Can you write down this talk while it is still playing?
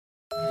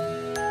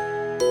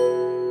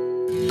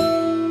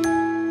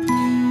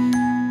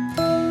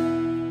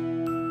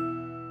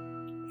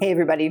Hey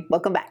everybody,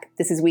 welcome back.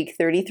 This is week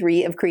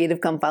 33 of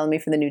Creative Come Follow Me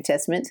for the New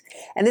Testament.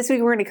 And this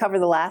week we're going to cover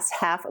the last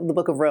half of the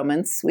book of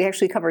Romans. We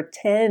actually covered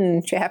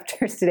 10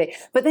 chapters today.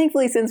 But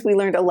thankfully, since we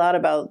learned a lot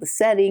about the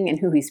setting and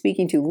who he's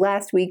speaking to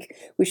last week,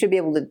 we should be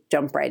able to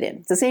jump right in.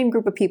 It's the same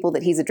group of people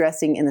that he's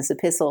addressing in this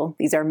epistle.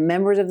 These are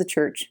members of the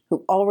church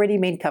who've already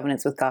made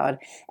covenants with God,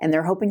 and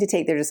they're hoping to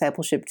take their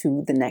discipleship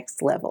to the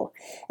next level.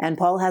 And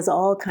Paul has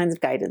all kinds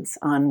of guidance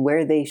on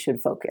where they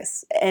should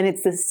focus. And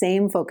it's the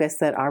same focus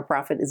that our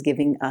prophet is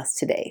giving us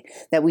today.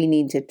 That we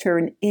need to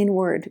turn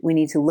inward, we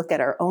need to look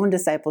at our own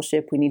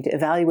discipleship, we need to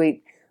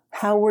evaluate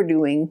how we're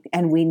doing,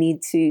 and we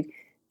need to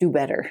do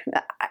better.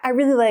 I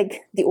really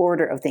like the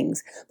order of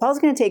things. Paul's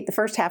going to take the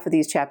first half of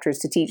these chapters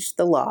to teach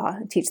the law,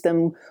 teach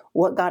them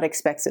what God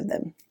expects of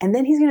them. And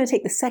then he's going to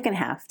take the second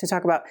half to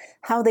talk about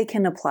how they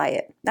can apply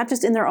it, not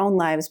just in their own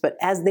lives, but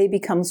as they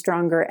become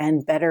stronger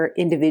and better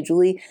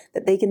individually,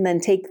 that they can then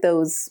take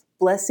those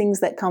blessings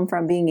that come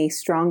from being a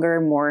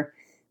stronger, more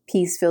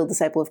peace-filled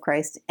disciple of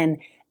Christ and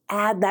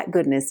add that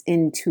goodness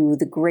into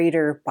the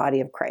greater body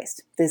of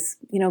Christ. This,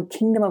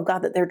 kingdom of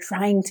God that they're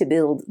trying to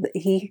build.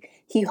 He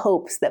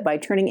hopes that by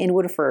turning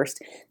inward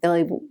first,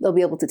 they'll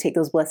be able to take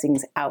those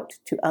blessings out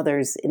to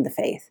others in the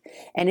faith.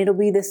 And it'll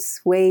be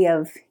this way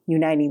of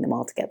uniting them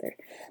all together.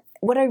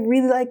 What I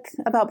really like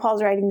about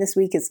Paul's writing this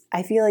week is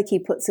I feel like he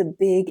puts a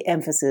big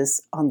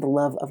emphasis on the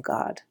love of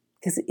God,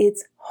 because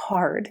it's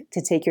hard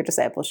to take your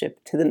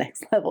discipleship to the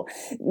next level.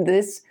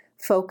 This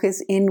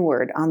focus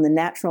inward on the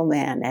natural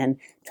man and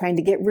trying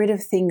to get rid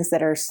of things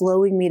that are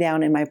slowing me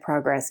down in my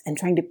progress and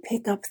trying to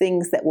pick up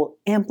things that will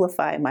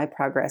amplify my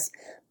progress.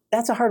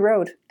 That's a hard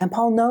road. And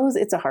Paul knows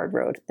it's a hard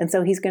road. And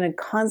so he's going to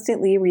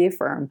constantly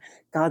reaffirm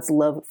God's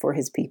love for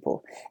his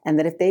people. And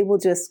that if they will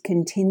just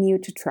continue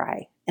to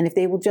try, and if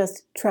they will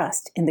just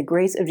trust in the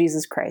grace of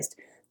Jesus Christ,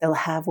 they'll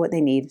have what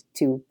they need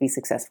to be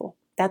successful.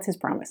 That's his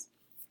promise.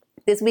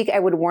 This week, I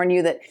would warn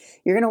you that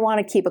you're going to want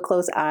to keep a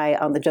close eye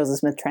on the Joseph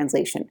Smith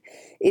translation.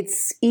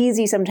 It's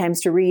easy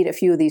sometimes to read a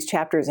few of these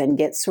chapters and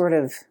get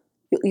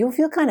you'll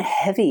feel kind of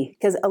heavy,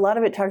 because a lot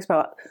of it talks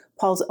about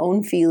Paul's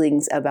own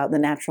feelings about the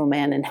natural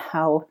man and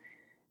how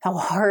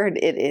hard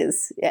it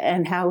is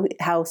and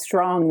how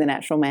strong the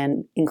natural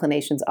man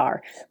inclinations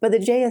are. But the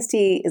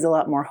JST is a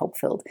lot more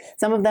hope-filled.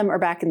 Some of them are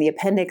back in the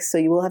appendix, so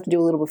you will have to do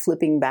a little bit of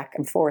flipping back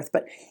and forth.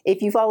 But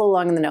if you follow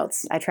along in the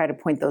notes, I try to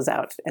point those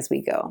out as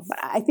we go. But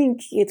I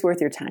think it's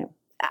worth your time.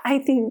 I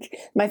think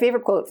my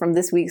favorite quote from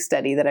this week's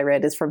study that I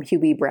read is from Hugh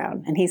B.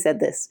 Brown, and he said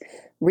this: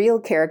 "Real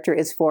character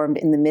is formed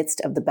in the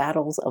midst of the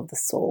battles of the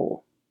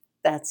soul."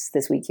 That's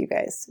this week, you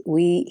guys.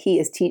 He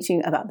is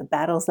teaching about the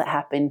battles that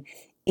happen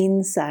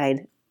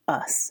inside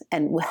us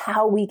and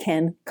how we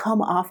can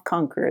come off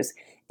conquerors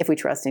if we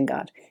trust in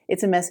God.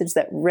 It's a message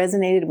that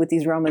resonated with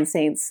these Roman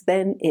saints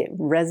then. It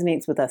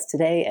resonates with us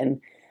today,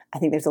 and I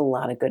think there's a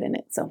lot of good in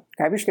it. So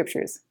grab your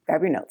scriptures,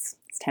 grab your notes.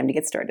 It's time to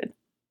get started.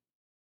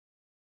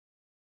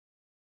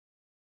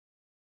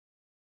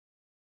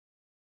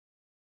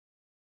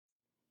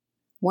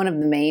 One of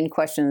the main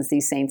questions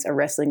these saints are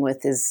wrestling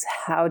with is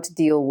how to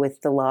deal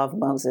with the law of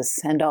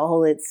Moses and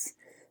all its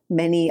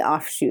many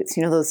offshoots,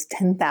 those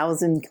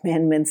 10,000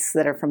 commandments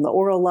that are from the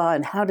oral law,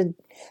 and how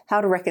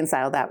to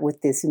reconcile that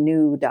with this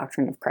new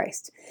doctrine of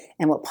Christ.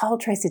 And what Paul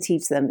tries to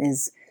teach them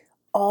is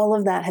all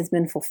of that has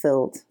been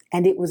fulfilled,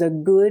 and it was a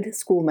good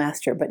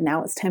schoolmaster, but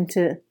now it's time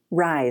to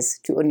rise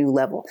to a new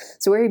level.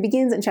 So where he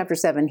begins in chapter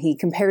 7, he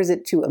compares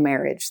it to a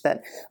marriage,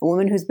 that a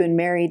woman who's been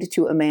married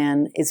to a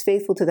man is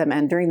faithful to that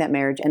man during that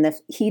marriage, and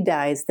if he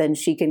dies, then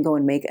she can go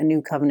and make a new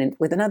covenant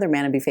with another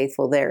man and be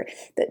faithful there.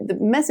 The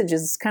message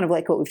is kind of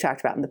like what we've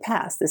talked about in the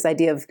past, this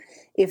idea of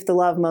if the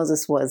law of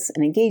Moses was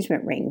an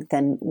engagement ring,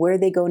 then where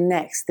they go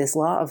next, this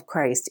law of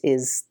Christ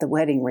is the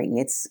wedding ring.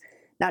 It's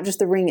not just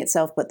the ring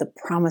itself, but the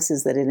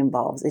promises that it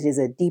involves. It is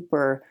a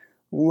deeper,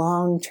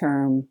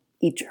 long-term,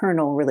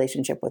 eternal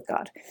relationship with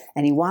God.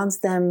 And he wants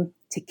them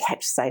to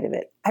catch sight of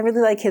it. I really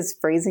like his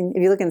phrasing.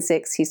 If you look in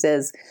 6, he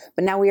says,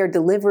 "But now we are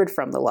delivered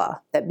from the law,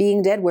 that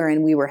being dead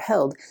wherein we were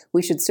held,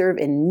 we should serve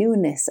in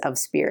newness of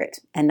spirit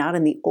and not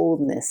in the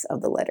oldness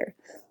of the letter."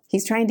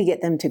 He's trying to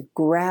get them to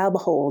grab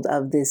hold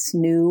of this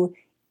new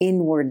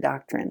inward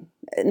doctrine,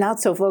 not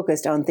so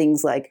focused on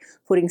things like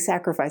putting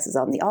sacrifices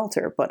on the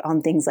altar, but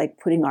on things like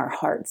putting our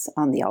hearts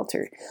on the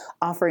altar,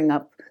 offering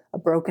up a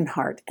broken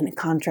heart and a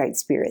contrite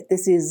spirit.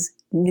 This is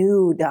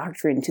new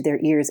doctrine to their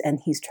ears, and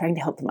he's trying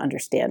to help them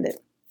understand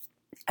it.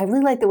 I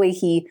really like the way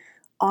he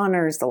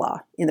honors the law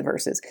in the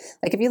verses.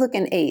 Like if you look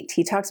in 8,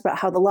 he talks about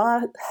how the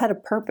law had a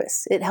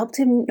purpose. It helped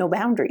him know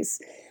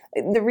boundaries.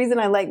 The reason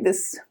I like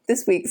this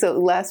week, so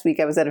last week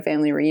I was at a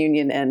family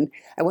reunion and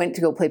I went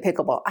to go play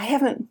pickleball. I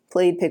haven't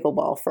played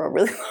pickleball for a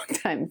really long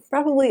time,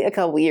 probably a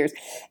couple years.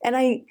 And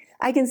I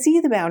can see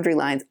the boundary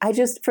lines. I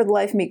just, for the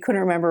life of me,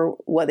 couldn't remember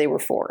what they were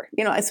for.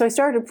 So I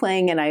started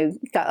playing and I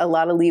got a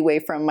lot of leeway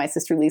from my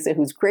sister Lisa,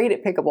 who's great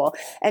at pickleball.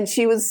 And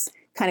she was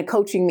kind of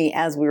coaching me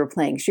as we were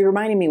playing. She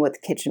reminded me what the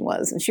kitchen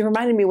was, and she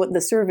reminded me what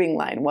the serving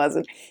line was.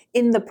 And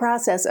in the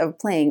process of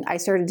playing, I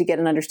started to get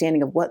an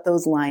understanding of what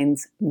those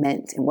lines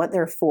meant and what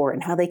they're for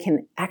and how they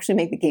can actually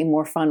make the game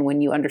more fun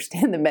when you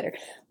understand them better.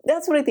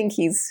 That's what I think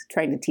he's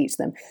trying to teach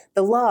them.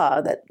 The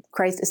law that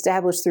Christ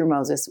established through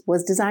Moses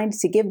was designed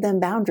to give them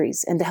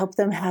boundaries and to help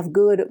them have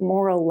good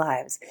moral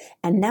lives.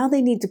 And now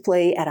they need to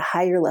play at a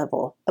higher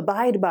level,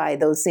 abide by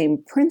those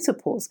same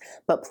principles,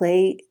 but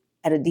play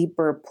at a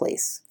deeper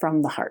place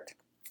from the heart.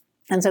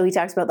 And so he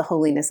talks about the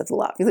holiness of the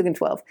law. If you look in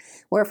 12,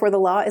 wherefore the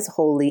law is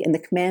holy and the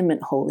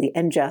commandment holy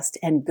and just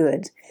and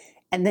good.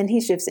 And then he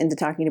shifts into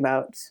talking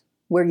about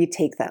where you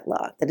take that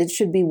law, that it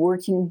should be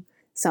working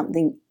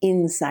something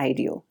inside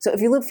you. So if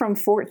you look from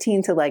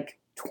 14 to like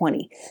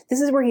 20, this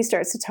is where he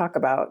starts to talk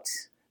about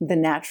the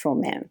natural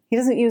man. He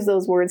doesn't use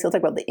those words. He'll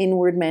talk about the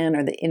inward man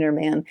or the inner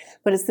man,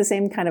 but it's the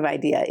same kind of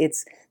idea.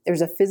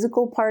 There's a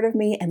physical part of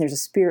me and there's a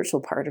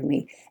spiritual part of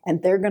me,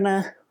 and they're going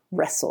to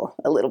wrestle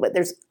a little bit.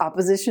 There's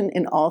opposition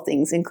in all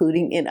things,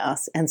 including in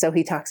us. And so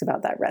he talks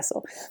about that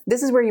wrestle.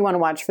 This is where you want to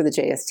watch for the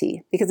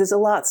JST, because it's a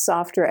lot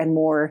softer and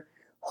more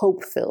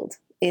hope-filled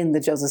in the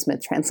Joseph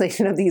Smith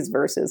translation of these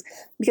verses,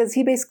 because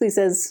he basically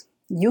says,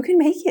 you can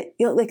make it,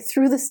 like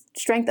through the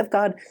strength of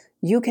God,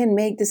 you can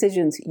make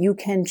decisions. You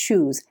can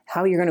choose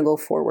how you're going to go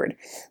forward.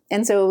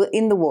 And so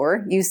in the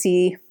war, you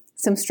see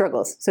some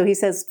struggles. So he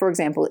says, for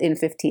example, in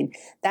 15,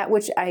 that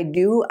which I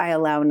do, I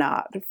allow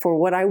not. For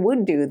what I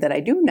would do, that I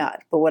do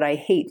not. But what I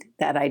hate,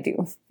 that I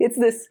do. It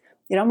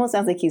almost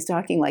sounds like he's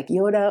talking like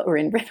Yoda or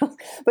in riddles.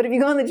 But if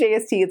you go on the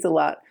JST, it's a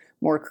lot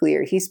more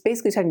clear. He's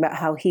basically talking about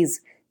how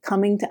he's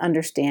coming to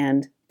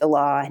understand the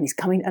law, and he's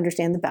coming to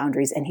understand the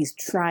boundaries, and he's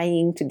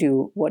trying to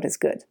do what is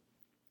good.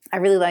 I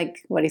really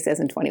like what he says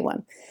in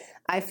 21.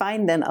 I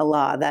find then a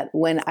law that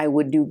when I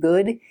would do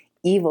good,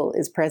 evil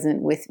is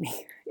present with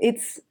me.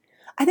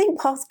 I think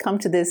Paul's come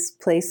to this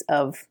place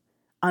of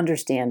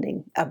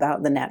understanding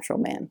about the natural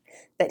man,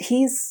 that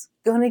he's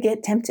going to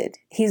get tempted.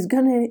 He's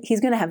going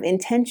to have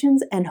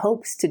intentions and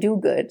hopes to do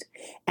good.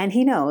 And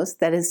he knows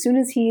that as soon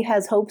as he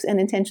has hopes and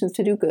intentions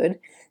to do good,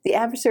 the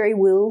adversary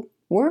will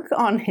work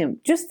on him.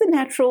 Just the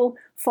natural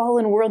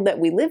fallen world that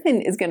we live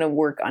in is going to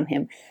work on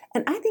him.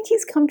 And I think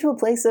he's come to a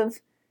place of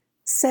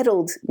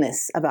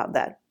settledness about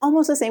that.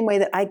 Almost the same way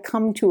that I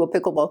come to a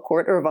pickleball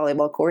court or a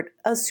volleyball court,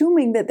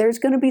 assuming that there's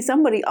going to be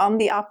somebody on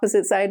the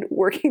opposite side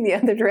working the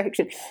other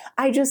direction.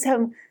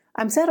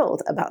 I'm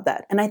settled about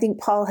that. And I think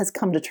Paul has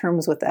come to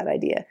terms with that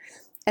idea.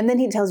 And then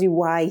he tells you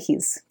why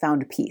he's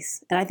found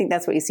peace. And I think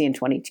that's what you see in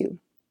 22.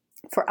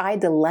 For I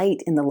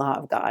delight in the law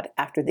of God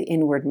after the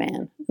inward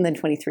man. And then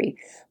 23.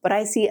 But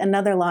I see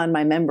another law in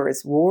my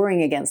members,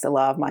 warring against the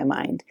law of my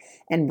mind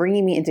and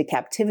bringing me into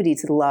captivity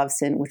to the law of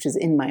sin, which is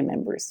in my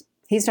members.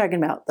 He's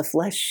talking about the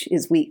flesh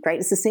is weak, right?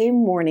 It's the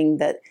same warning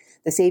that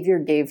the Savior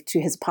gave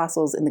to his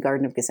apostles in the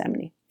Garden of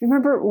Gethsemane.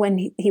 Remember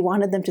when he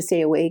wanted them to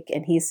stay awake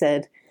and he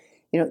said,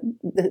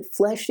 the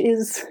flesh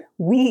is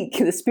weak.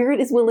 The spirit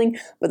is willing,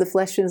 but the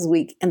flesh is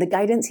weak. And the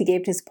guidance he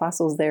gave to his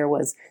apostles there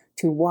was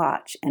to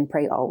watch and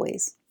pray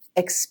always.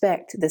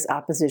 Expect this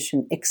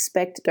opposition,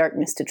 expect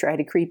darkness to try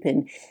to creep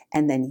in,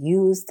 and then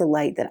use the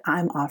light that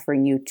I'm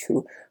offering you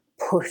to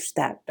push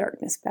that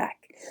darkness back.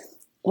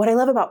 What I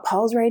love about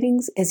Paul's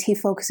writings is he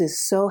focuses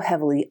so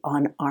heavily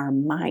on our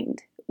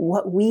mind,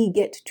 what we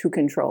get to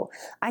control.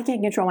 I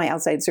can't control my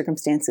outside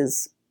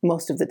circumstances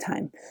most of the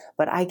time,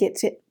 but I get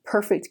to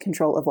perfect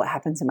control of what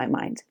happens in my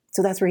mind.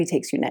 So that's where he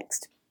takes you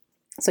next.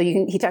 So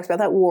he talks about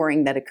that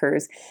warring that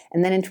occurs.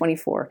 And then in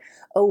 24,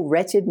 oh,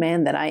 wretched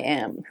man that I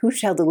am, who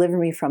shall deliver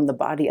me from the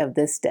body of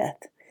this death?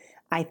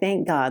 I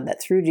thank God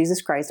that through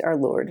Jesus Christ our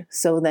Lord,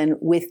 so then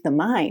with the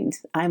mind,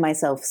 I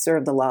myself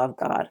serve the law of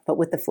God, but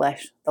with the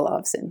flesh, the law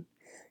of sin.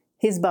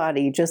 His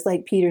body, just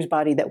like Peter's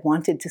body that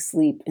wanted to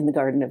sleep in the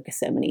Garden of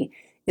Gethsemane,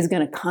 is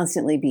going to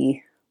constantly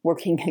be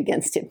working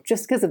against him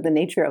just because of the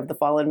nature of the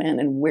fallen man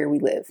and where we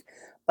live.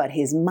 But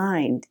his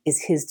mind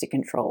is his to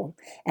control.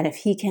 And if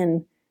he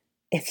can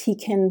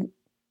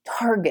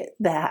target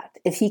that,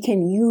 if he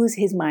can use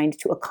his mind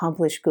to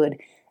accomplish good,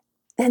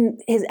 then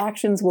his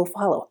actions will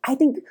follow. I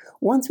think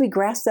once we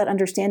grasp that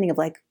understanding of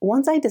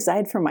once I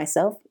decide for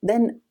myself,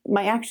 then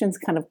my actions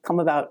kind of come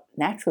about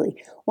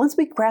naturally. Once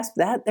we grasp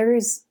that, there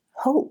is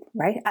hope,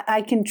 right?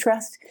 I can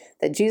trust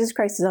that Jesus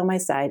Christ is on my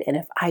side. And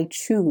if I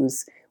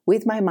choose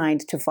with my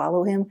mind to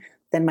follow him,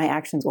 then my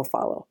actions will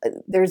follow.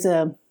 There's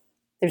a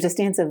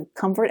stance of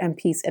comfort and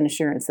peace and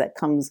assurance that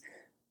comes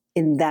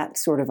in that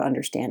sort of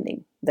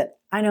understanding, that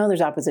I know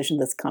there's opposition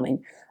that's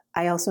coming.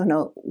 I also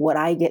know what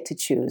I get to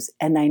choose,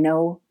 and I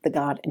know the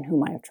God in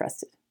whom I have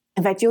trusted.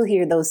 In fact, you'll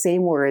hear those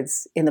same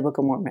words in the Book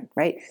of Mormon,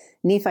 right?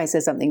 Nephi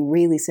says something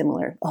really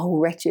similar. Oh,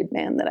 wretched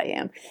man that I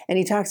am. And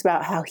he talks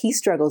about how he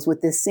struggles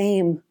with this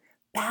same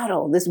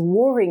battle, this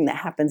warring that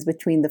happens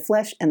between the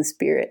flesh and the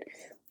spirit.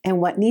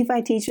 And what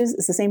Nephi teaches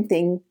is the same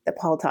thing that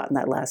Paul taught in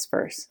that last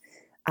verse.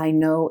 I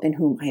know in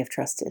whom I have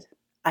trusted.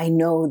 I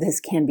know this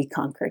can be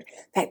conquered.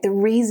 In fact, the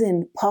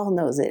reason Paul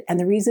knows it and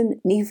the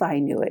reason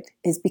Nephi knew it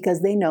is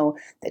because they know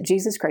that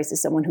Jesus Christ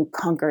is someone who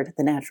conquered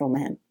the natural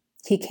man.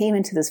 He came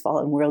into this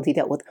fallen world. He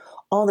dealt with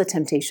all the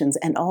temptations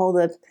and all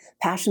the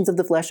passions of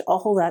the flesh,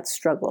 all that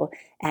struggle,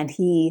 and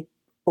he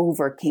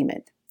overcame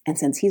it. And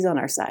since he's on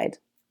our side,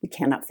 we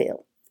cannot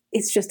fail.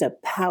 It's just a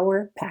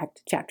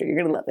power-packed chapter. You're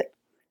going to love it.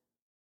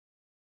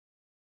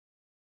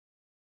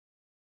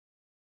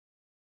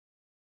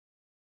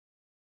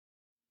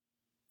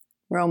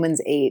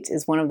 Romans 8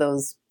 is one of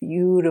those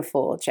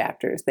beautiful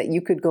chapters that you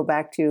could go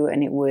back to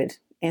and it would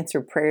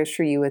answer prayers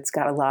for you. It's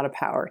got a lot of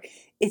power.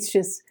 It's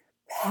just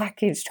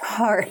packaged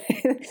hard,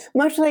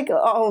 much like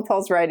all of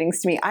Paul's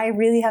writings to me. I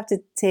really have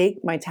to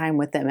take my time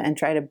with them and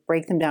try to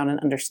break them down and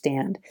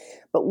understand.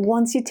 But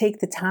once you take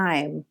the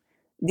time,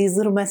 these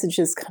little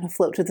messages kind of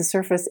float to the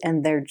surface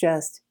and they're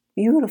just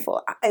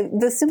beautiful.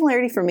 The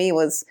similarity for me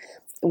was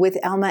with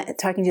Alma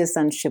talking to his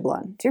son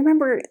Shiblon. Do you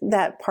remember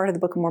that part of the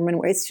Book of Mormon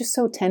where it's just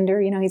so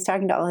tender? He's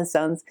talking to all his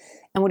sons.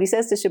 And what he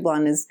says to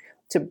Shiblon is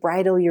to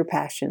bridle your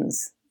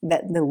passions,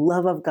 that the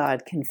love of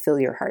God can fill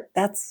your heart.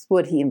 That's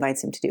what he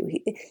invites him to do.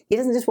 He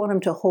doesn't just want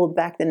him to hold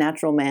back the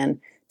natural man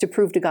to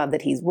prove to God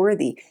that he's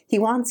worthy. He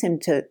wants him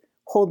to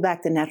hold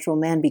back the natural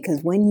man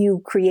because when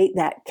you create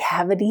that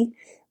cavity,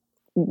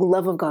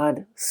 love of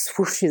God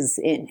swooshes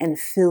in and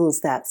fills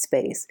that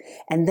space.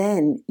 And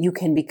then you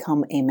can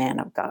become a man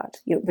of God.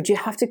 But you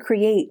have to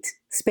create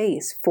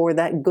space for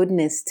that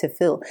goodness to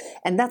fill.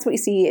 And that's what you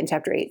see in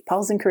chapter 8.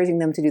 Paul's encouraging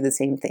them to do the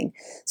same thing.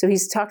 So he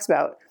talks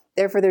about,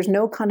 therefore there's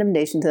no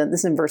condemnation to them, this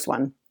is in verse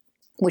 1,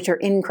 which are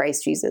in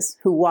Christ Jesus,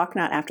 who walk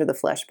not after the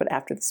flesh, but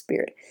after the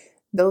Spirit.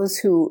 Those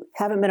who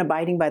haven't been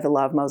abiding by the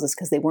law of Moses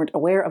because they weren't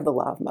aware of the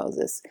law of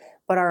Moses,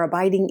 but are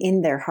abiding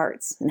in their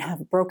hearts and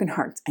have broken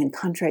hearts and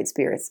contrite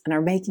spirits and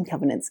are making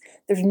covenants,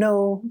 there's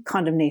no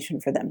condemnation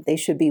for them. They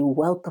should be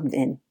welcomed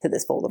in to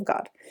this fold of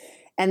God.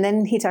 And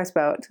then he talks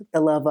about the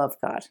love of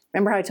God.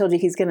 Remember how I told you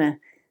he's going to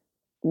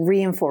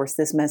reinforce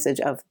this message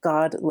of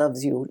God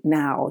loves you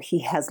now.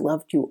 He has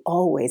loved you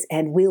always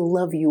and will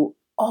love you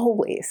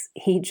always.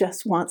 He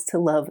just wants to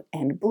love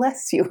and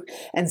bless you.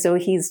 And so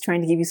he's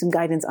trying to give you some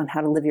guidance on how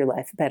to live your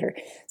life better.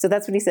 So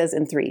that's what he says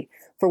in 3.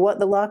 For what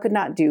the law could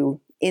not do,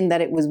 in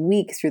that it was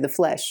weak through the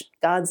flesh,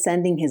 God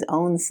sending his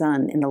own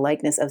Son in the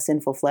likeness of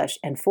sinful flesh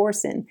and for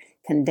sin,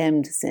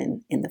 condemned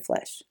sin in the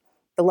flesh.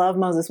 The law of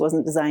Moses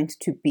wasn't designed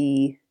to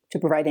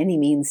provide any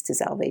means to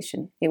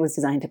salvation. It was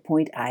designed to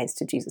point eyes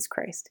to Jesus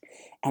Christ.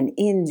 And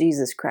in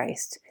Jesus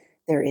Christ,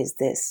 there is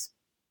this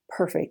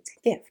perfect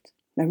gift.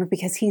 Remember,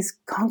 because he's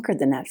conquered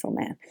the natural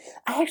man.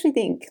 I actually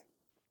think,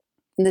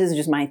 and this is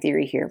just my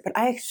theory here, but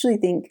I actually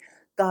think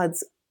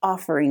God's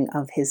offering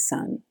of his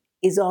Son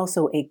is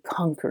also a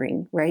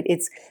conquering, right?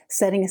 It's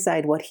setting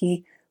aside what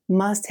he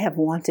must have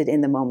wanted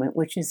in the moment,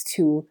 which is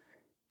to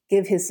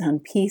give his Son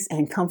peace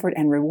and comfort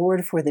and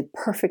reward for the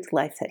perfect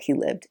life that he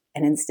lived.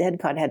 And instead,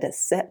 God had to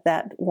set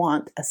that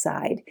want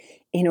aside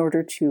in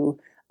order to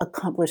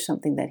accomplish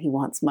something that he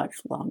wants much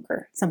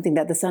longer, something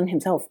that the Son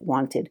himself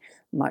wanted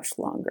much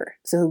longer.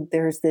 So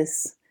there's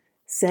this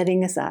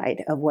setting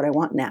aside of what I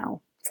want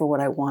now for what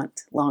I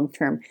want long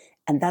term.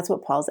 And that's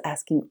what Paul's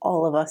asking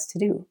all of us to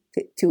do,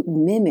 to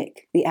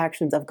mimic the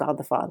actions of God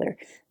the Father,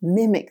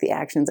 mimic the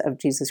actions of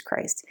Jesus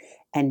Christ,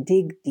 and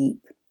dig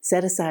deep.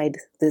 Set aside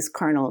this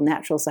carnal,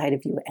 natural side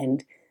of you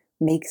and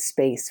make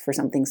space for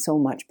something so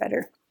much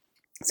better.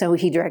 So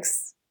he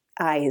directs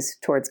eyes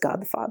towards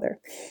God the Father.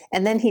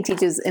 And then he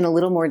teaches in a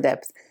little more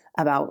depth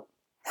about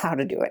how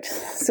to do it.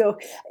 So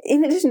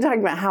in addition to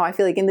talking about how, I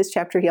feel like in this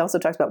chapter, he also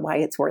talks about why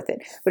it's worth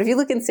it. But if you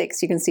look in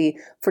 6, you can see,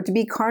 for to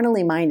be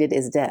carnally minded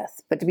is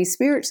death, but to be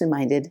spiritually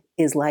minded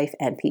is life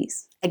and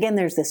peace. Again,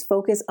 there's this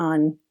focus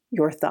on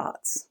your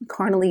thoughts.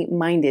 Carnally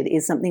minded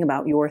is something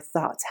about your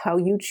thoughts, how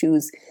you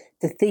choose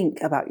to think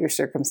about your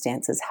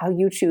circumstances, how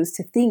you choose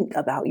to think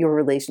about your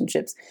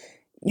relationships.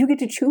 You get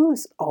to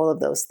choose all of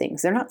those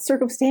things. They're not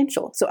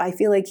circumstantial. So I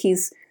feel like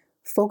he's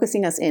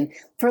focusing us in.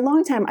 For a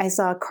long time, I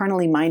saw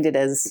carnally minded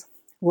as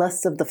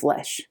lusts of the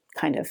flesh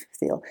kind of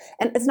feel.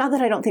 And it's not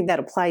that I don't think that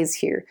applies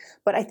here,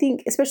 but I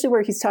think especially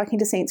where he's talking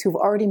to saints who've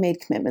already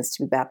made commitments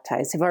to be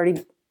baptized, have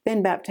already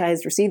been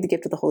baptized, received the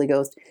gift of the Holy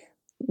Ghost.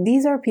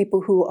 These are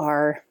people who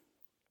are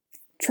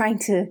trying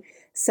to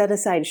set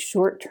aside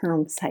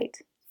short-term sight.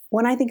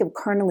 When I think of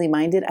carnally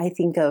minded, I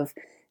think of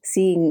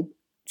seeing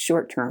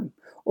short-term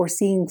or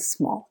seeing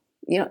small.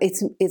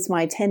 It's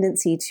my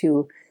tendency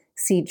to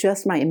see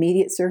just my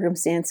immediate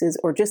circumstances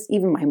or just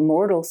even my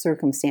mortal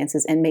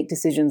circumstances and make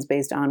decisions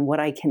based on what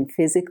I can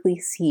physically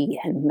see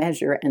and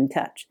measure and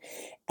touch.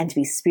 And to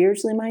be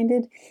spiritually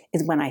minded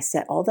is when I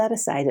set all that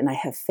aside and I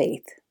have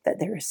faith that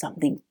there is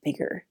something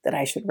bigger that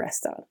I should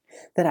rest on,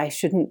 that I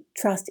shouldn't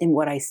trust in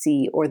what I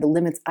see or the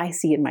limits I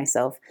see in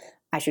myself.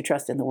 I should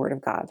trust in the Word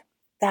of God.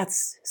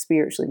 That's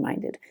spiritually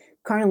minded.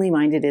 Carnally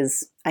minded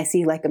is I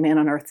see like a man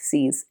on earth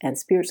sees, and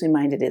spiritually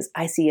minded is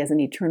I see as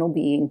an eternal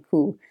being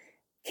who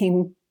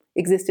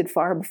existed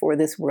far before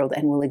this world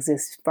and will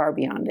exist far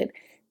beyond it.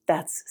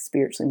 That's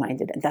spiritually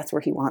minded, and that's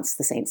where he wants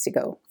the saints to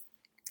go.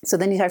 So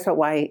then he talks about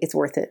why it's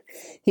worth it.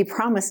 He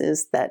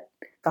promises that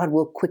God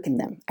will quicken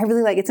them. I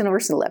really like it's in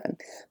verse 11.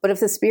 But if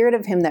the spirit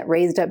of him that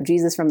raised up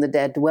Jesus from the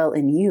dead dwell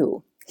in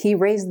you, He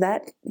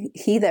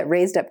that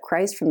raised up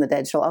Christ from the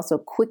dead shall also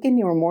quicken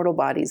your mortal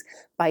bodies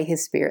by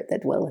his Spirit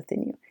that dwelleth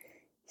in you.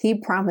 He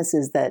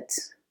promises that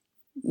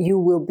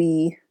you'll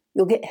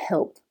get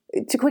help.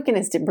 To quicken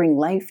is to bring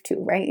life to,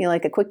 right?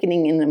 Like a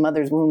quickening in the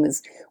mother's womb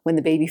is when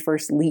the baby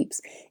first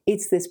leaps.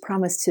 It's this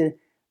promise to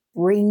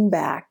bring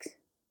back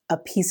a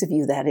piece of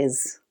you that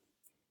has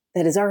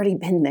already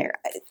been there.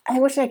 I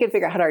wish I could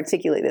figure out how to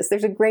articulate this.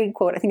 There's a great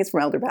quote, I think it's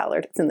from Elder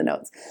Ballard, it's in the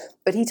notes.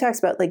 But he talks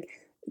about like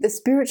the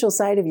spiritual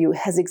side of you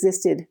has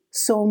existed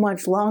so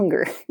much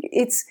longer.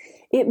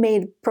 It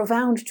made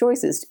profound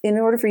choices in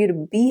order for you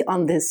to be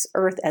on this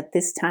earth at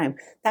this time.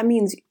 That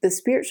means the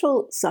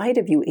spiritual side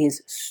of you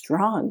is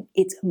strong.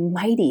 It's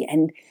mighty.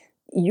 And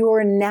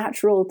your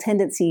natural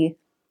tendency,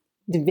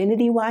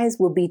 divinity-wise,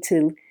 will be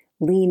to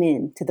lean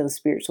into those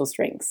spiritual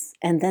strengths.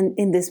 And then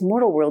in this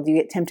mortal world, you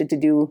get tempted to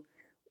do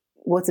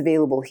what's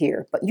available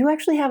here. But you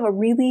actually have a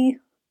really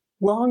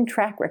long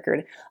track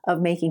record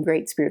of making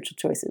great spiritual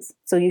choices.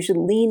 So you should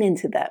lean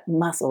into that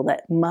muscle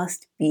that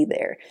must be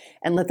there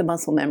and let the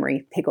muscle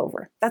memory take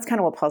over. That's kind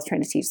of what Paul's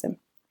trying to teach them.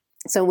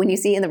 So when you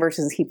see in the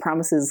verses, he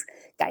promises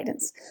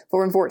guidance.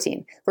 For in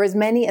 14, for as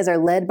many as are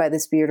led by the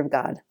Spirit of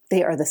God,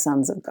 they are the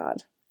sons of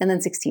God. And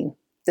then 16,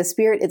 the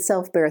Spirit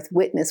itself beareth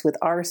witness with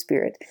our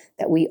spirit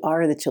that we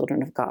are the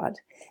children of God.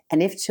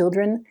 And if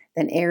children,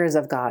 then heirs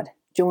of God,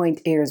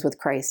 joint heirs with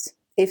Christ.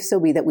 If so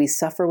be that we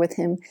suffer with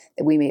him,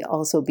 that we may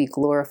also be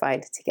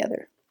glorified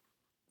together.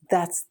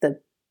 That's the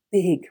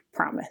big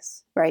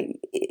promise, right?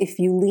 If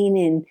you lean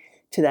in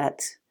to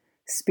that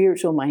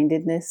spiritual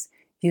mindedness,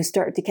 you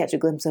start to catch a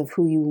glimpse of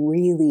who you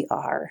really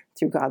are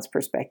through God's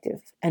perspective.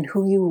 And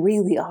who you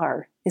really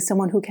are is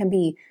someone who can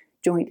be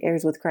joint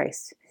heirs with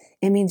Christ.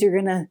 It means you're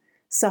going to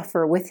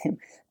suffer with him.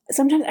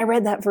 Sometimes I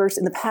read that verse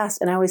in the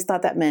past and I always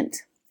thought that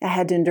meant I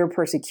had to endure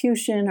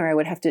persecution or I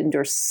would have to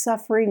endure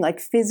suffering, like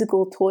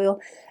physical toil.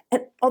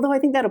 And although I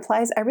think that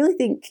applies, I really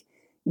think,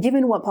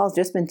 given what Paul's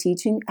just been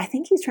teaching, I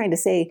think he's trying to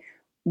say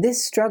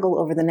this struggle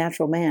over the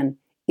natural man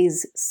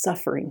is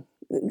suffering.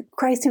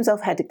 Christ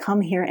himself had to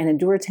come here and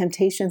endure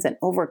temptations and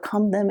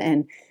overcome them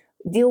and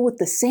deal with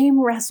the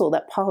same wrestle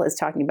that Paul is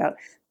talking about.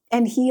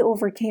 And he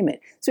overcame it.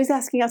 So he's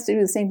asking us to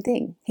do the same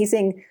thing. He's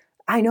saying,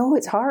 I know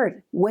it's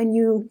hard. When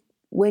you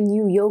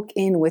yoke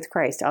in with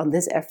Christ on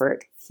this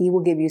effort, he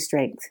will give you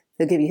strength.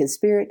 He'll give you his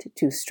Spirit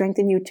to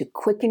strengthen you, to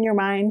quicken your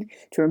mind,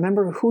 to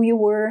remember who you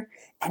were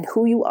and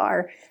who you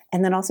are,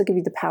 and then also give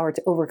you the power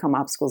to overcome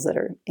obstacles that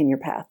are in your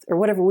path or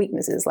whatever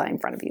weaknesses lie in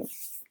front of you.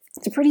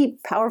 It's a pretty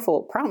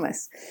powerful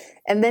promise.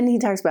 And then he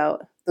talks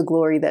about the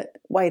glory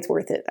why it's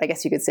worth it, I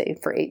guess you could say,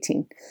 for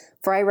 18.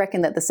 For I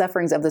reckon that the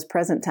sufferings of this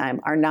present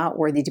time are not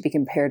worthy to be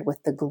compared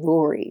with the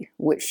glory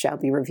which shall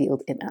be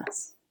revealed in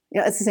us.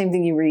 It's the same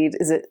thing you read.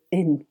 Is it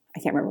in, I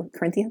can't remember,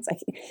 Corinthians?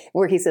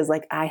 Where he says,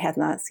 like, eye hath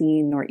not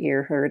seen nor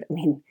ear heard. I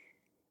mean,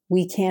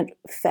 we can't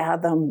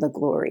fathom the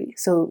glory.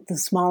 So the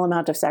small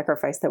amount of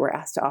sacrifice that we're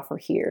asked to offer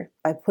here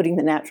by putting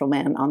the natural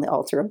man on the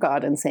altar of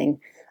God and saying,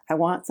 I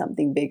want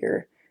something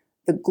bigger.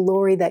 The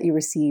glory that you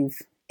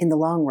receive in the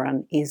long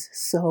run is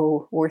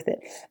so worth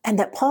it. And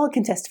that Paul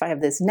can testify of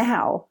this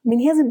now. I mean,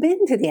 he hasn't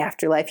been to the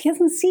afterlife. He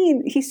hasn't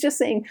seen, he's just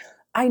saying,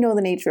 I know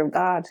the nature of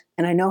God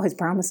and I know his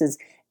promises.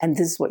 And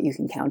this is what you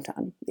can count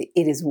on.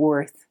 It is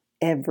worth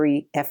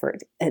every effort.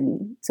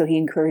 And so he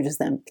encourages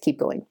them to keep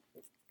going.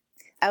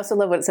 I also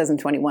love what it says in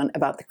 21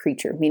 about the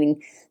creature,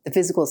 meaning the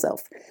physical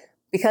self.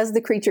 Because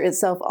the creature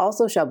itself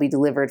also shall be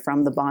delivered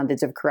from the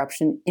bondage of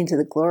corruption into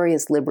the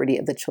glorious liberty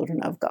of the children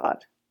of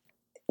God.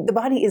 The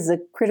body is a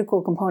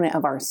critical component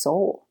of our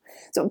soul.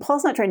 So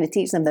Paul's not trying to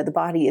teach them that the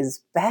body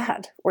is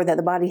bad or that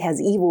the body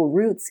has evil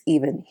roots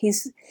even.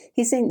 He's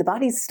saying the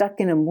body's stuck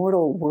in a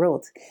mortal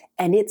world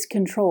and it's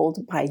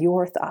controlled by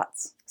your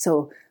thoughts.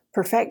 So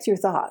perfect your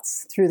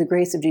thoughts through the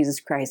grace of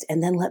Jesus Christ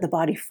and then let the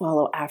body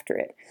follow after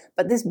it.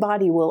 But this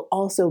body will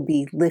also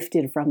be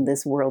lifted from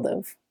this world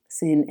of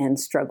sin and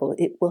struggle.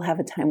 It will have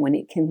a time when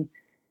it can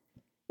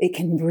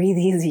breathe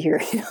easier.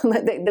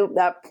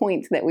 That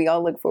point that we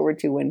all look forward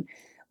to when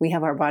we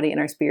have our body and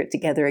our spirit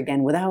together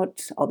again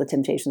without all the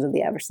temptations of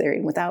the adversary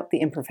and without the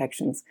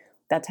imperfections.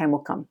 That time will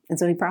come. And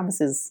so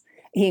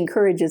he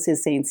encourages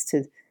his saints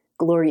to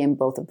glory in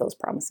both of those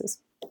promises.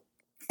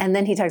 And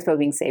then he talks about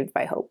being saved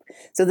by hope.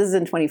 So this is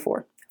in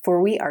 24.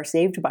 For we are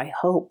saved by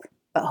hope,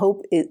 but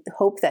hope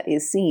that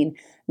is seen,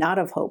 not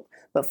of hope.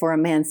 But for a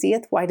man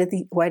seeth, why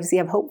does he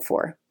have hope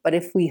for? But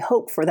if we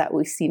hope for that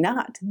we see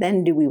not,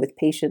 then do we with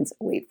patience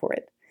wait for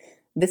it.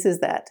 This is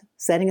that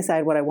setting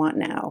aside what I want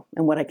now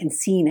and what I can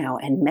see now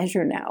and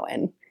measure now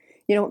and,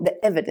 the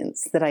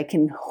evidence that I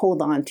can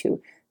hold on to,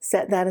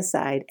 set that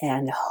aside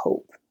and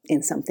hope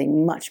in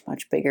something much,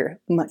 much bigger,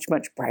 much,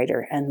 much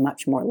brighter and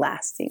much more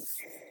lasting.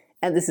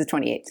 And this is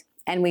 28.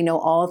 And we know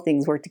all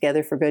things work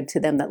together for good to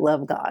them that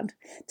love God,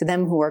 to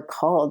them who are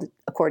called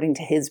according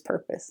to his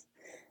purpose.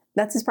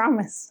 That's his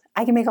promise.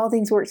 I can make all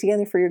things work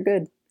together for your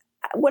good.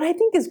 What I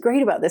think is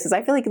great about this is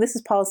I feel like this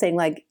is Paul saying,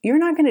 like, you're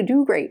not going to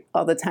do great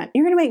all the time.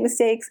 You're going to make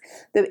mistakes.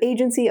 The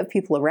agency of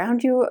people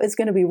around you is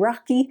going to be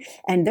rocky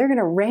and they're going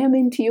to ram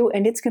into you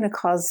and it's going to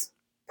cause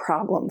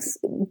problems,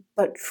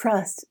 but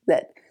trust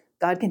that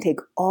God can take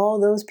all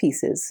those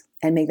pieces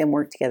and make them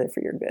work together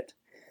for your good.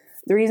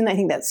 The reason I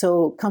think that's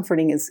so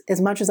comforting is,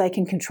 as much as I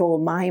can control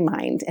my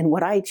mind and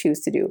what I choose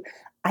to do,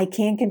 I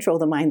can't control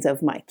the minds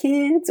of my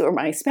kids or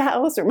my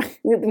spouse or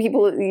the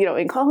people,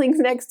 and colleagues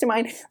next to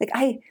mine.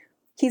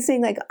 He's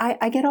saying,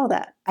 I get all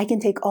that. I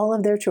can take all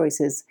of their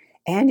choices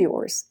and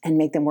yours and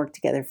make them work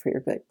together for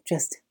your good.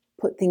 Just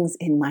put things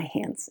in my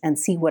hands and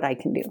see what I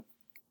can do.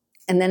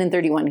 And then in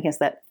 31, he has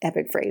that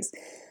epic phrase,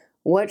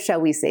 "What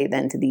shall we say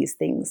then to these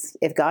things?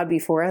 If God be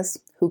for us,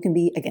 who can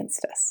be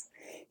against us?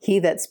 He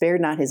that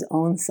spared not his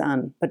own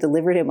son, but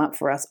delivered him up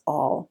for us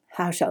all,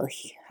 how shall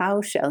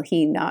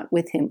he not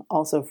with him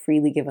also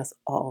freely give us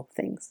all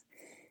things?"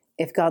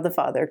 If God the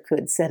Father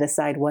could set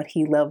aside what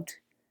he loved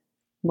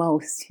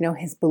most,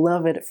 his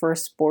beloved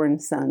firstborn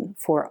son,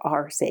 for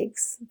our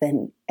sakes,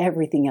 then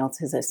everything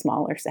else is a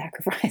smaller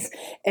sacrifice.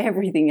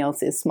 Everything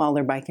else is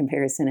smaller by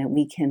comparison, and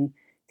we can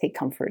take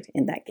comfort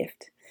in that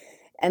gift.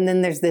 And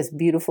then there's this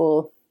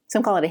beautiful,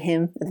 some call it a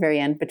hymn at the very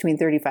end, between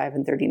 35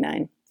 and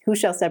 39. "Who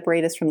shall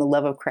separate us from the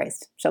love of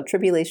Christ? Shall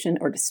tribulation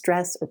or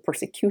distress or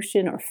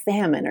persecution or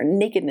famine or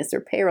nakedness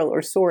or peril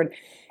or sword?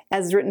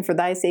 As is written, for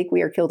thy sake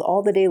we are killed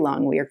all the day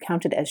long. We are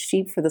counted as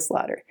sheep for the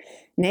slaughter.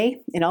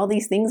 Nay, in all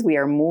these things we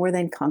are more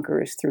than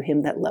conquerors through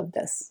him that loved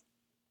us."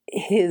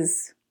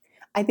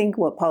 I think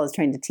what Paul is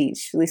trying to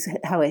teach, at least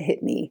how it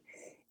hit me,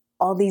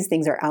 all these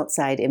things are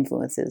outside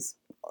influences.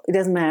 It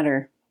doesn't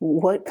matter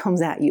what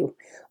comes at you.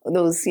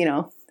 Those,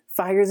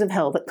 fires of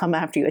hell that come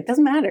after you. It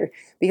doesn't matter,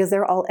 because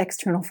they're all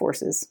external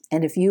forces.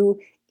 And if you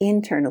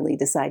internally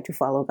decide to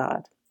follow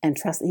God and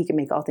trust that he can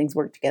make all things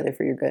work together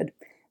for your good,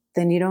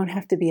 then you don't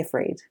have to be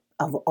afraid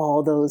of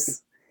all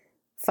those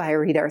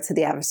fiery darts of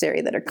the adversary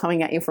that are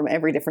coming at you from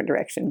every different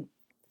direction.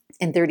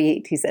 In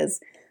 38, he says,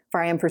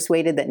 "For I am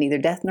persuaded that neither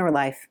death nor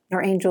life,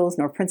 nor angels,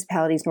 nor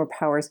principalities, nor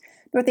powers,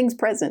 nor things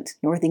present,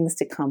 nor things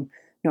to come,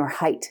 nor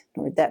height,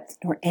 nor depth,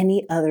 nor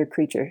any other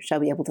creature shall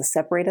be able to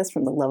separate us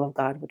from the love of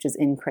God, which is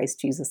in Christ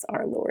Jesus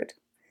our Lord."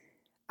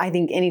 I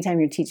think anytime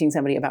you're teaching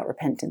somebody about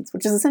repentance,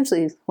 which is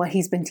essentially what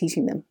he's been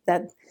teaching them,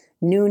 that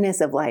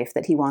newness of life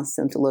that he wants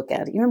them to look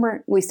at. You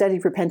remember we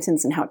studied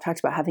repentance and how it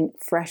talks about having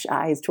fresh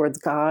eyes towards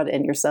God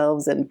and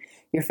yourselves and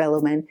your fellow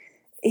men.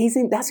 He's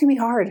saying that's going to be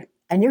hard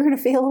and you're going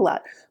to fail a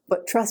lot.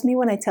 But trust me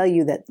when I tell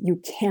you that you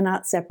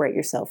cannot separate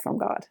yourself from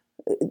God.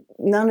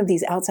 None of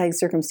these outside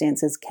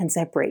circumstances can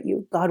separate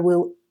you. God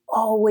will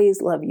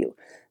always love you.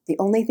 The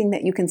only thing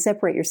that you can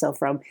separate yourself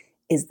from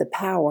is the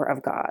power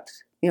of God.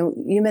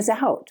 You miss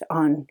out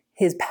on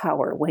his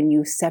power when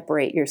you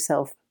separate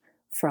yourself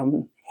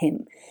from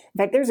him. In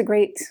fact, there's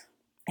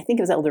I think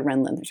it was Elder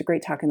Renlund, there's a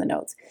great talk in the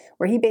notes,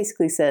 where he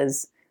basically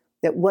says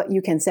that what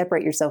you can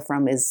separate yourself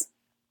from is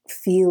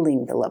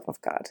feeling the love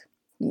of God.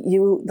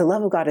 The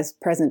love of God is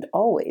present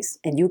always,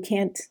 and you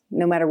can't,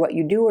 no matter what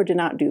you do or do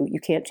not do, you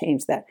can't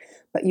change that,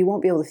 but you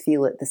won't be able to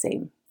feel it the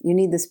same. You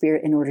need the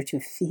Spirit in order to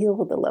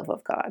feel the love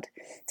of God,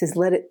 to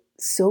let it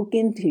soak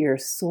into your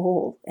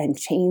soul and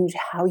change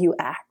how you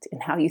act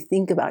and how you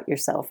think about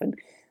yourself. And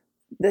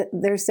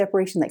there's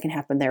separation that can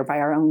happen there by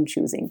our own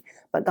choosing,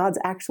 but God's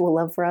actual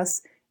love for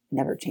us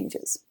never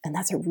changes. And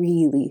that's a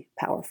really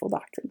powerful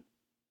doctrine.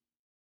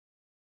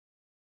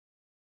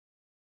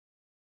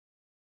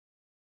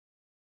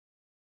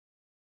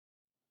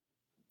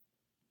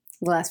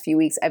 The last few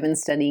weeks, I've been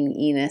studying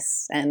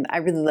Enos, and I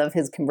really love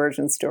his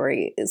conversion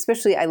story.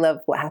 Especially, I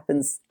love what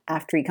happens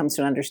after he comes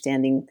to an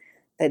understanding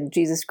that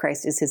Jesus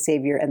Christ is his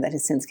Savior and that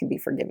his sins can be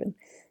forgiven.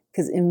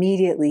 Because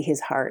immediately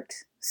his heart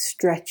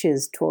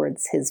stretches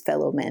towards his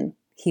fellow men.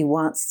 He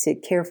wants to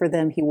care for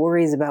them. He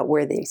worries about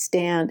where they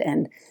stand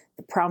and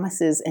the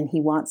promises, and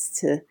he wants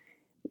to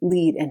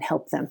lead and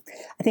help them.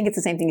 I think it's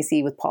the same thing you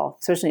see with Paul,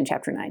 especially in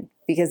chapter 9,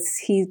 because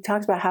he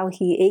talks about how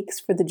he aches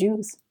for the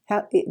Jews.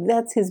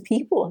 That's his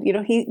people.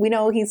 We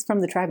know he's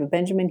from the tribe of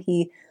Benjamin.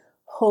 He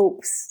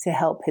hopes to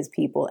help his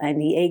people,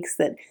 and he aches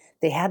that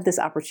they had this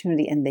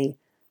opportunity and they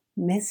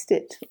missed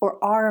it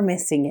or are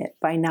missing it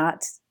by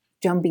not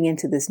jumping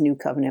into this new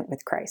covenant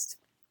with Christ.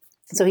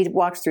 So he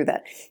walks through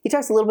that. He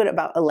talks a little bit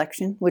about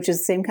election, which is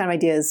the same kind of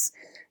idea as,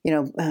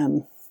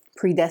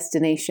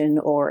 predestination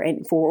or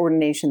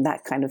foreordination,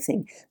 that kind of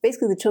thing.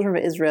 Basically, the children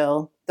of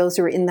Israel, those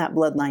who were in that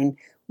bloodline,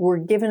 were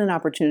given an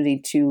opportunity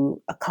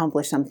to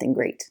accomplish something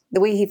great.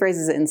 The way he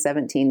phrases it in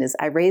 17 is,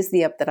 "I raised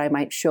thee up that I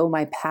might show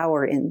my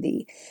power in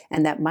thee,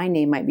 and that my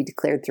name might be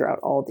declared throughout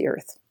all the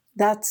earth."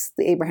 That's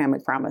the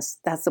Abrahamic promise.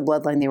 That's the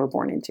bloodline they were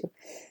born into.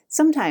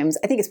 Sometimes,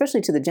 I think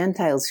especially to the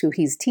Gentiles who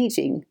he's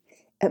teaching,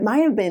 it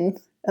might have been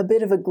a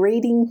bit of a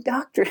grating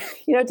doctrine,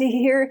 to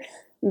hear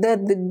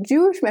that the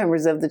Jewish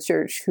members of the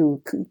church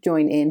who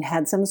join in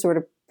had some sort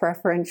of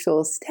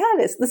preferential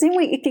status. The same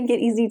way it can get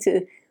easy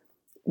to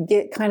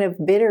get kind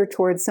of bitter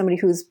towards somebody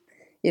who's,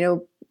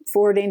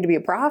 foreordained to be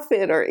a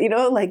prophet, or,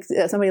 like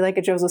somebody like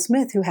a Joseph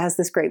Smith who has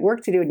this great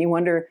work to do, and you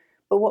wonder,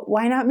 but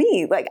why not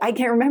me? Like, I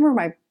can't remember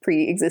my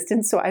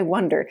pre-existence, so I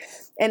wonder.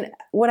 And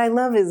what I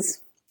love is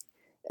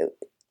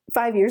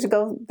 5 years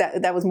ago,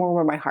 that was more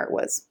where my heart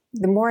was.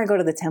 The more I go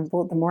to the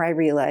temple, the more I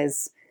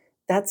realize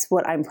That's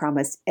what I'm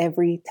promised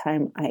every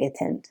time I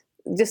attend.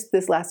 Just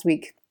this last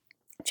week,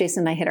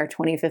 Jason and I hit our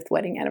 25th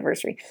wedding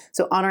anniversary.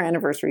 So on our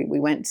anniversary,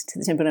 we went to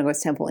the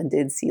Timpanogos Temple and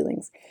did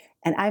sealings.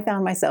 And I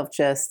found myself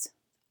just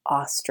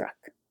awestruck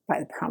by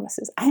the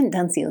promises. I hadn't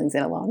done sealings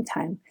in a long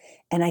time.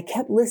 And I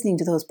kept listening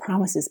to those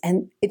promises.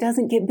 And it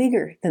doesn't get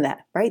bigger than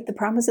that, right? The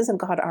promises of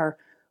God are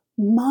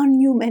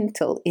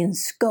monumental in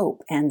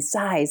scope and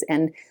size.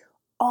 And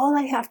all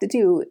I have to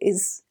do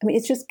is,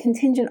 it's just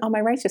contingent on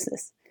my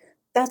righteousness.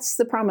 That's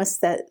the promise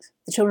that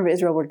the children of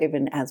Israel were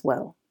given as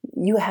well.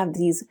 You have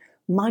these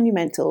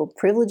monumental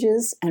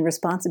privileges and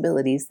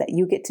responsibilities that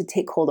you get to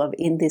take hold of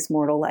in this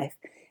mortal life.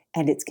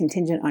 And it's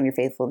contingent on your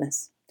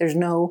faithfulness. There's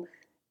no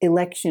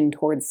election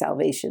towards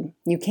salvation.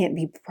 You can't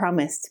be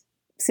promised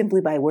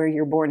simply by where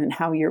you're born and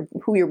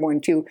who you're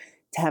born to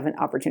have an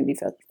opportunity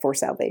for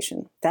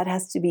salvation. That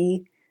has to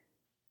be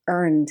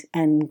earned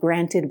and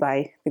granted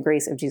by the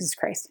grace of Jesus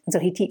Christ. And so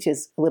he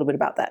teaches a little bit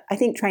about that. I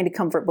think trying to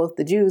comfort both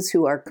the Jews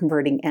who are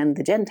converting and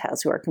the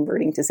Gentiles who are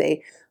converting, to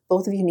say,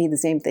 both of you need the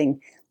same thing.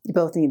 You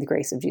both need the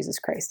grace of Jesus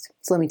Christ.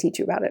 So let me teach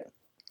you about it.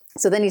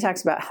 So then he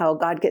talks about how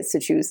God gets to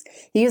choose.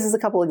 He uses a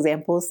couple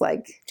examples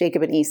like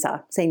Jacob and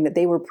Esau, saying that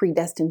they were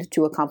predestined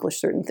to accomplish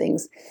certain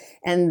things.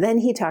 And then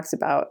he talks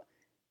about,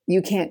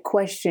 you can't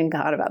question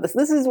God about this.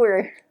 This is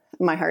where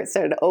my heart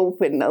started to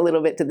open a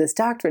little bit to this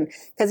doctrine,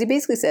 because he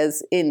basically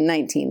says in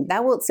 19,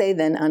 thou wilt say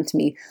then unto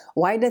me,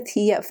 why doth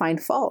he yet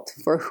find fault?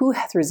 For who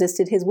hath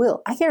resisted his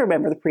will? I can't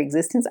remember the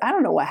preexistence. I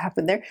don't know what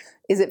happened there.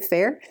 Is it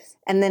fair?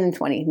 And then in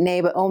 20,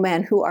 nay, but O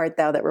man, who art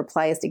thou that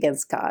repliest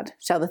against God?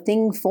 Shall the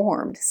thing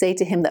formed say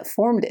to him that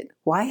formed it,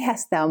 why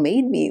hast thou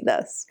made me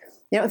thus?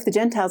 If the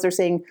Gentiles are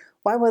saying,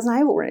 why wasn't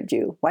I born a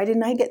Jew? Why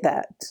didn't I get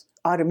that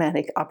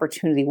automatic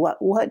opportunity?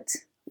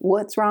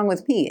 What's wrong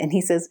with me? And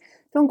he says,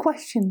 don't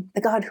question the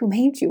God who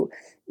made you.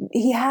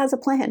 He has a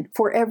plan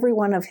for every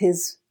one of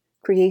his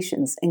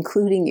creations,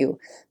 including you.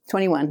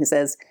 21, he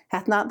says,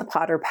 hath not the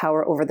potter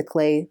power over the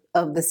clay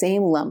of the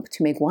same lump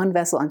to make one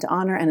vessel unto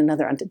honor and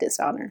another unto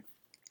dishonor?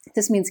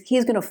 This means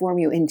he's going to form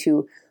you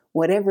into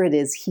whatever it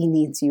is he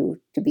needs you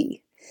to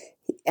be.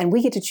 And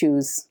we get to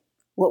choose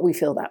what we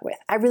fill that with.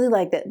 I really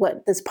like that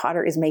what this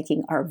potter is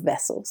making are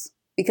vessels,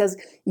 because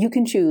you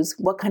can choose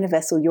what kind of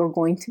vessel you're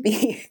going to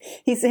be.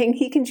 He's saying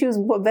he can choose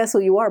what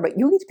vessel you are, but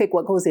you get to pick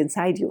what goes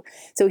inside you.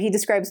 So he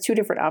describes two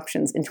different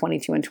options in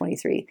 22 and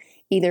 23,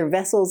 either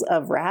vessels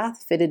of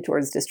wrath fitted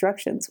towards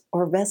destructions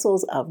or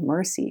vessels of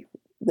mercy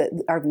that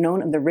are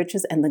known of the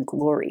riches and the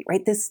glory,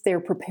 right? They're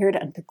prepared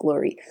unto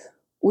glory.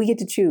 We get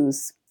to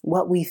choose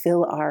what we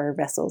fill our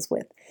vessels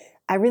with.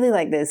 I really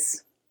like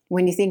this.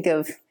 When you think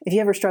of, if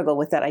you ever struggle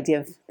with that idea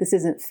of, this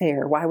isn't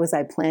fair, why was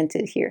I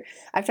planted here?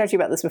 I've talked to you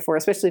about this before,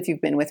 especially if you've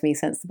been with me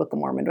since the Book of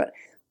Mormon, but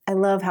I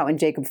love how in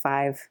Jacob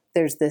 5,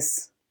 there's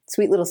this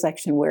sweet little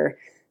section where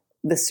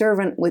the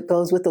servant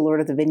goes with the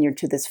Lord of the vineyard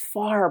to this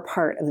far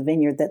part of the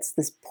vineyard that's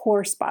this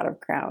poor spot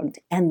of ground.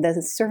 And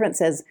the servant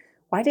says,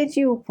 why did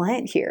you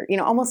plant here?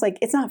 Almost like,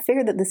 it's not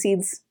fair that the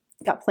seeds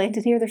got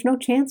planted here. There's no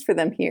chance for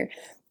them here.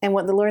 And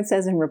what the Lord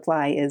says in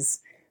reply is,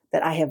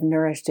 that I have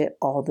nourished it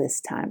all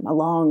this time, a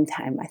long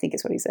time, I think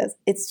is what he says.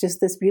 It's just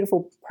this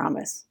beautiful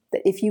promise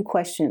that if you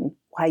question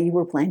why you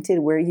were planted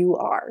where you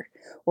are,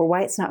 or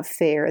why it's not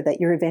fair that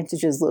your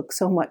advantages look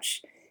so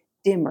much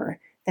dimmer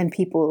than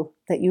people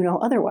that you know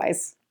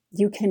otherwise,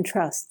 you can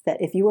trust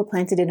that if you were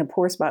planted in a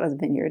poor spot of the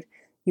vineyard,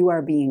 you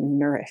are being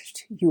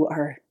nourished.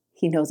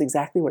 He knows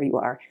exactly where you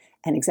are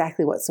and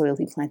exactly what soil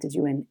he planted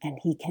you in, and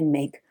he can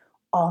make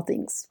all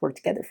things work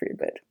together for your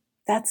good.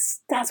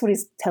 That's what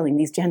he's telling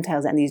these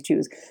Gentiles and these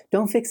Jews.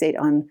 Don't fixate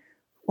on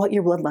what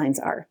your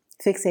bloodlines are.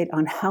 Fixate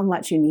on how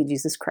much you need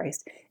Jesus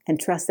Christ and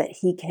trust that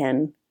he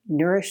can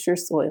nourish your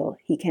soil.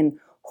 He can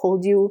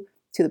hold you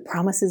to the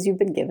promises you've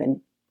been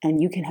given,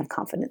 and you can have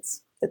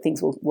confidence that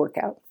things will work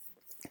out.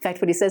 In fact,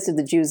 what he says to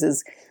the Jews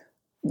is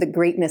the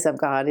greatness of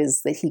God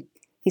is that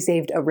he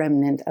saved a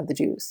remnant of the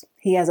Jews.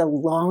 He has a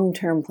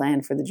long-term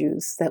plan for the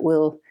Jews that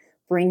will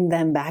bring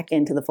them back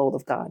into the fold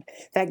of God.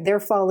 In fact, they're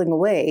falling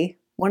away.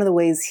 One of the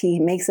ways he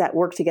makes that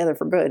work together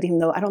for good, even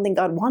though I don't think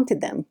God wanted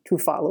them to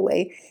fall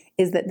away,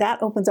 is that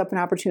opens up an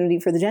opportunity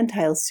for the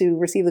Gentiles to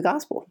receive the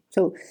gospel.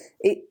 So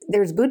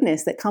there's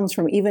goodness that comes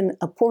from even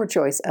a poor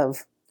choice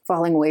of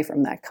falling away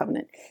from that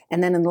covenant.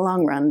 And then in the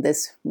long run,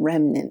 this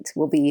remnant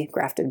will be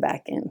grafted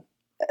back in.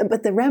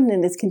 But the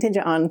remnant is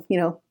contingent on,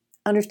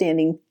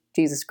 understanding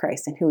Jesus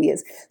Christ and who he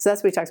is. So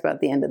that's what he talks about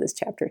at the end of this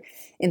chapter.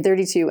 In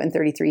 32 and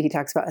 33, he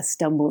talks about a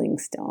stumbling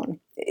stone.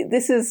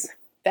 This is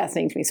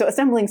fascinating to me. So a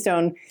stumbling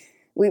stone,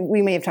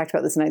 we may have talked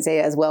about this in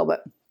Isaiah as well,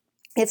 but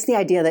it's the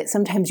idea that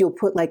sometimes you'll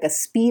put like a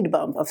speed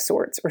bump of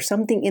sorts or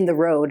something in the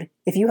road.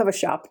 If you have a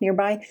shop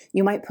nearby,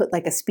 you might put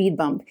like a speed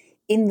bump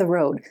in the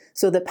road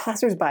so that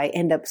passersby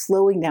end up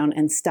slowing down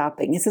and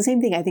stopping. It's the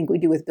same thing I think we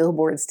do with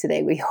billboards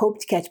today. We hope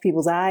to catch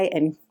people's eye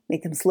and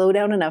make them slow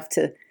down enough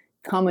to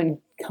come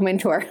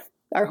into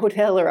our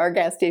hotel or our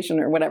gas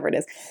station or whatever it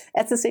is.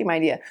 That's the same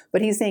idea.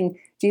 But he's saying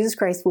Jesus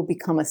Christ will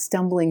become a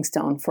stumbling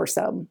stone for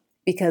some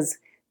because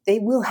they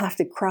will have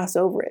to cross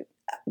over it.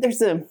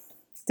 There's a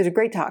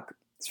great talk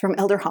It's from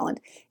Elder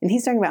Holland. And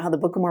he's talking about how the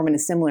Book of Mormon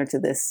is similar to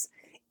this,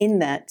 in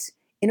that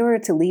in order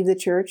to leave the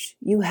church,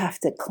 you have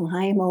to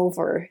climb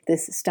over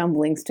this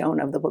stumbling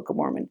stone of the Book of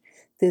Mormon,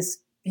 this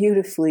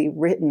beautifully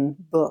written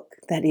book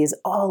that is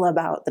all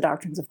about the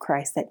doctrines of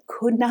Christ that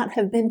could not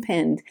have been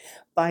penned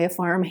by a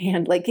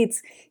farmhand.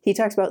 He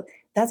talks about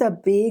that's a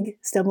big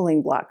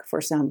stumbling block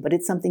for some, but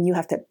it's something you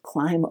have to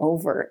climb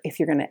over if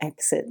you're going to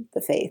exit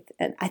the faith.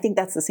 And I think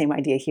that's the same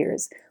idea here.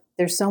 Is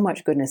there's so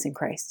much goodness in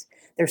Christ.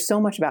 There's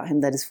so much about him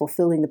that is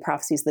fulfilling the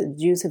prophecies that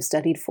the Jews have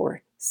studied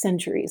for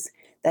centuries,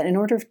 that in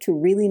order to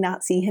really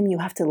not see him, you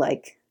have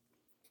to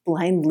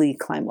blindly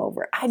climb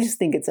over. I just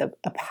think it's a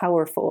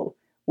powerful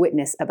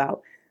witness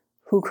about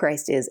who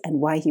Christ is and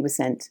why he was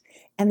sent,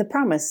 and the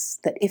promise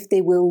that if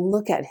they will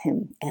look at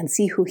him and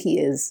see who he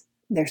is,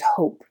 there's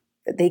hope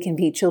that they can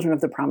be children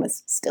of the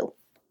promise still.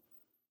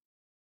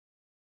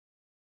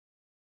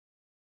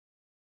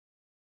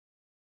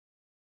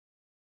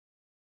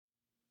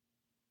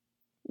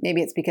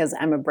 Maybe it's because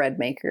I'm a bread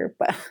maker,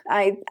 but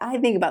I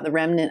think about the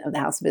remnant of the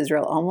house of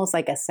Israel almost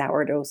like a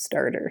sourdough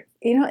starter.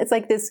 It's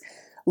like this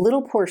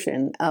little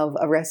portion of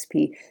a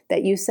recipe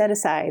that you set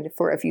aside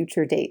for a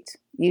future date.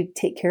 You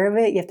take care of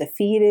it, you have to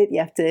feed it, you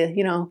have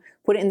to,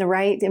 put it in the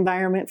right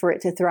environment for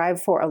it to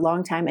thrive for a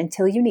long time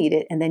until you need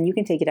it, and then you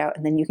can take it out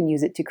and then you can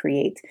use it to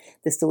create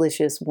this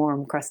delicious,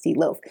 warm, crusty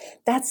loaf.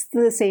 That's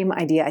the same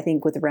idea, I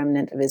think, with the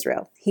remnant of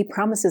Israel. He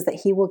promises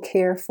that he will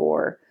care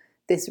for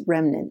this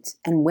remnant,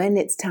 and when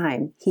it's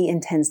time, he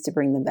intends to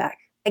bring them back.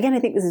 Again, I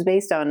think this is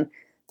based on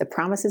the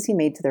promises he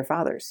made to their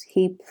fathers.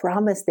 He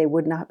promised they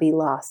would not be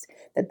lost,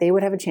 that they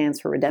would have a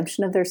chance for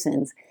redemption of their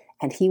sins,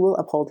 and he will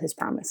uphold his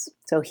promise.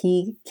 So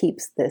he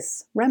keeps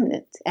this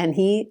remnant. And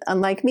he,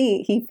 unlike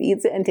me, he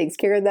feeds it and takes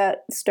care of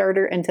that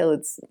starter until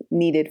it's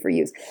needed for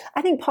use.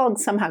 I think Paul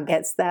somehow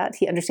gets that.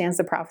 He understands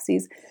the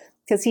prophecies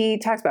because he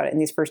talks about it in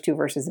these first 2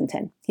 verses in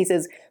 10. He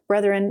says,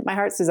 "Brethren, my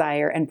heart's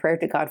desire and prayer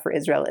to God for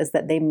Israel is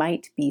that they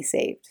might be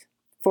saved.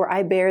 For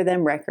I bear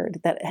them record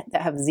that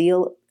they have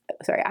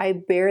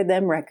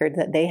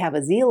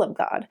a zeal of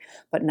God,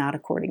 but not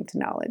according to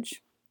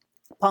knowledge."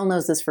 Paul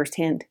knows this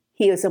firsthand.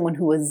 He is someone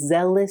who was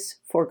zealous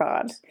for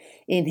God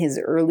in his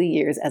early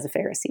years as a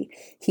Pharisee.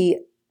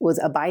 He was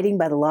abiding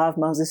by the law of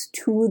Moses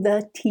to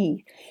the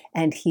T,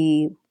 and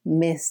he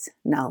missed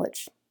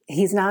knowledge.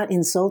 He's not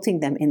insulting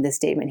them in this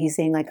statement. He's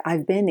saying,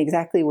 I've been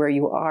exactly where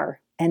you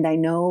are, and I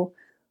know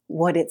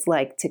what it's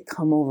like to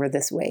come over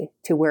this way,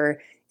 to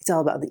where it's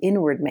all about the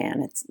inward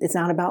man. It's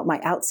not about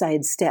my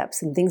outside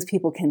steps and things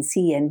people can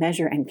see and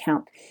measure and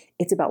count.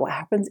 It's about what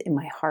happens in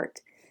my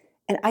heart.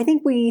 And I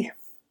think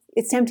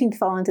it's tempting to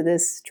fall into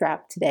this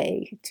trap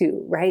today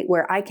too, right?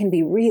 Where I can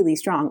be really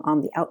strong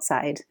on the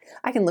outside.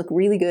 I can look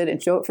really good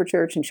and show up for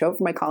church and show up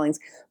for my callings,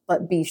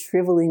 but be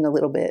shriveling a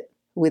little bit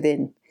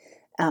within.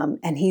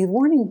 And he's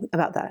warning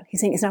about that.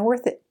 He's saying it's not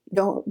worth it.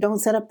 Don't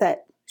set up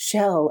that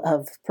shell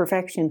of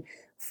perfection.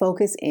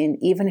 Focus in,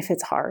 even if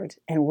it's hard,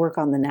 and work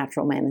on the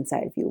natural man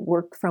inside of you.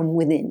 Work from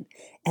within,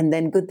 and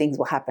then good things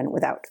will happen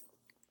without.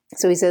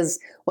 So he says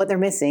what they're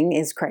missing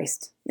is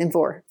Christ. In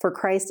 4, for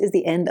Christ is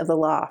the end of the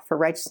law, for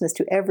righteousness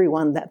to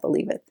everyone that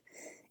believeth.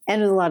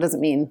 End of the law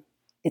doesn't mean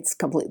it's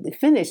completely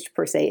finished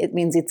per se. It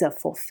means it's a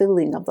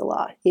fulfilling of the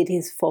law. It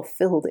is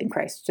fulfilled in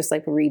Christ, just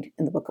like we read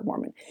in the Book of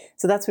Mormon.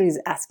 So that's what he's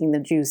asking the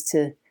Jews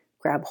to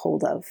grab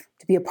hold of,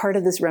 to be a part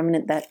of this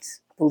remnant that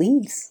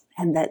believes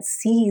and that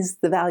sees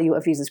the value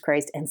of Jesus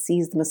Christ and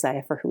sees the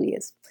Messiah for who he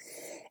is.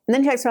 And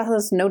then he talks about how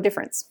there's no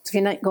difference. So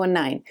if you go in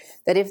 9,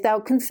 that if thou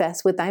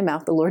confess with thy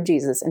mouth the Lord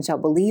Jesus, and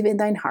shalt believe in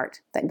thine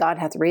heart that God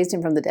hath raised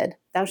him from the dead,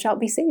 thou shalt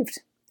be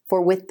saved.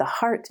 For with the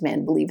heart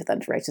man believeth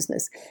unto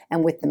righteousness,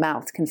 and with the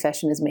mouth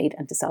confession is made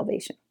unto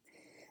salvation.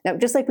 Now,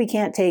 just like we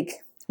can't take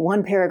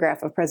one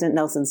paragraph of President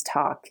Nelson's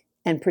talk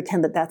and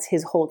pretend that that's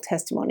his whole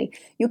testimony,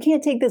 you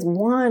can't take this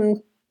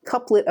one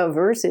couplet of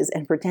verses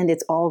and pretend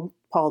it's all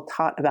Paul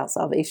taught about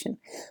salvation.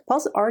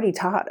 Paul's already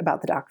taught about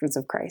the doctrines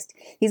of Christ.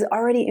 He's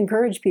already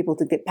encouraged people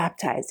to get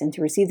baptized and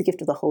to receive the gift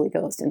of the Holy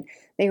Ghost and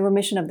make a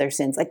remission of their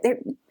sins.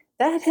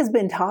 That has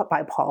been taught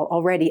by Paul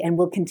already and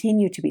will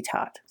continue to be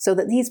taught. So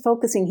that he's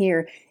focusing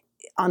here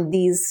on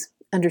these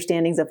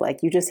understandings of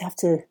you just have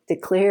to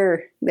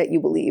declare that you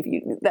believe.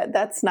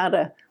 That's not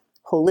a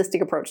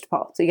holistic approach to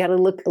Paul. So you got to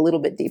look a little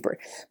bit deeper.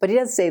 But he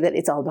does say that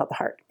it's all about the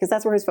heart, because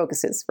that's where his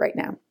focus is right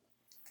now.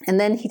 And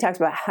then he talks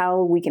about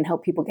how we can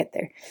help people get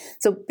there.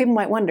 So people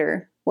might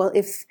wonder, well,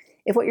 if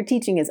what you're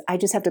teaching is I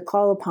just have to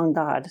call upon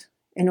God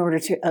in order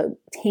to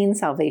obtain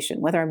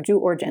salvation, whether I'm Jew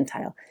or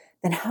Gentile,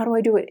 then how do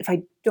I do it if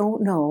I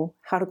don't know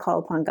how to call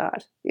upon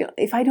God?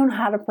 If I don't know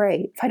how to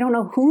pray, if I don't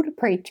know who to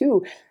pray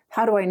to,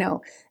 how do I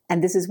know?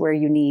 And this is where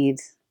you need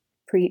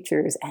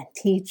preachers and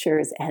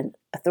teachers and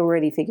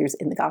authority figures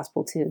in the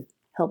gospel to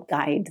help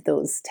guide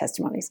those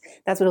testimonies.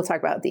 That's what he'll talk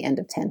about at the end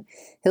of 10.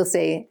 He'll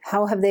say,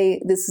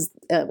 this is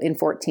in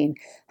 14,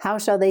 how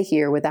shall they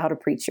hear without a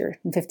preacher?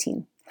 In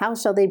 15, how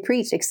shall they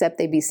preach except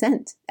they be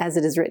sent? As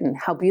it is written,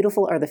 how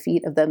beautiful are the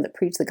feet of them that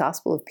preach the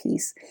gospel of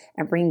peace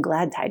and bring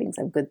glad tidings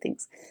of good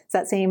things. It's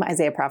that same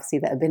Isaiah prophecy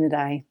that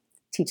Abinadi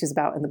teaches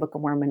about in the Book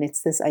of Mormon.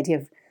 It's this idea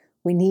of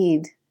We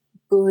need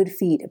good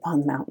feet upon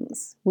the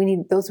mountains. We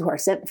need those who are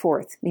sent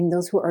forth, meaning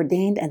those who are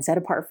ordained and set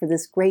apart for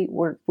this great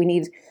work. We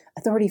need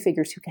authority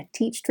figures who can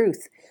teach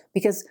truth,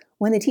 because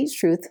when they teach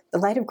truth, the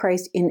light of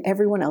Christ in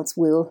everyone else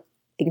will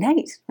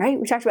ignite, right?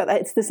 We talked about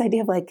that. It's this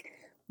idea of like,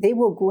 they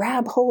will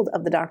grab hold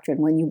of the doctrine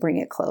when you bring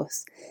it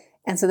close.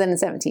 And so then in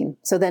 17,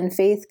 so then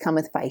faith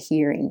cometh by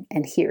hearing,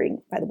 and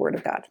hearing by the word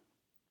of God.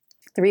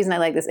 The reason I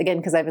like this, again,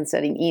 because I've been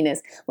studying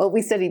Enos. Well,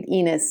 we studied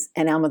Enos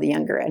and Alma the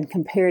Younger and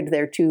compared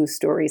their two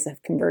stories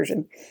of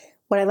conversion.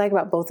 What I like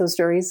about both those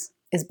stories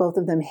is both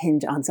of them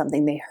hinge on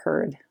something they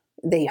heard.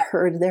 They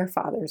heard their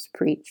fathers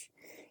preach.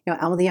 You know,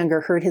 Alma the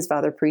Younger heard his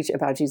father preach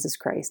about Jesus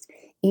Christ.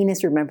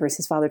 Enos remembers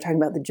his father talking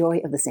about the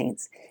joy of the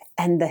saints.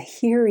 And the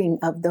hearing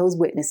of those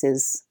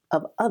witnesses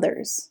of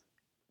others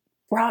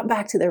brought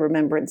back to their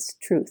remembrance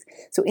truth.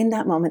 So in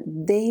that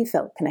moment, they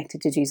felt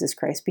connected to Jesus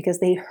Christ because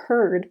they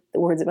heard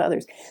the words of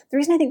others. The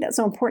reason I think that's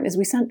so important is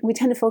we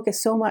tend to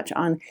focus so much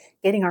on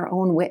getting our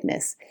own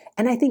witness.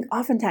 And I think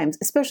oftentimes,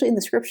 especially in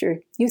the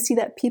scripture, you see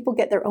that people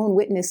get their own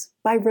witness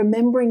by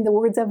remembering the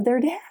words of their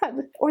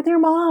dad or their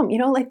mom, you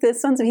know, like the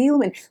sons of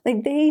Helaman.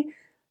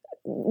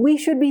 We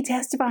should be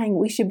testifying,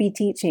 we should be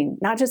teaching,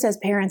 not just as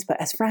parents,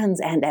 but as friends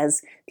and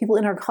as people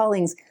in our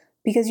callings,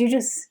 because you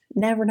just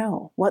never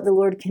know what the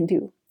Lord can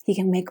do. He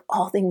can make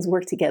all things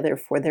work together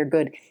for their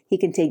good. He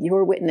can take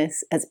your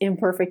witness, as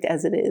imperfect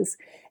as it is,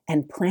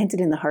 and plant it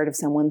in the heart of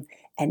someone,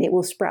 and it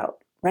will sprout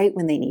right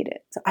when they need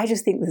it. So I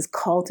just think this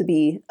call to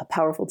be a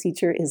powerful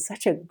teacher is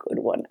such a good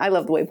one. I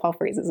love the way Paul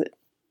phrases it.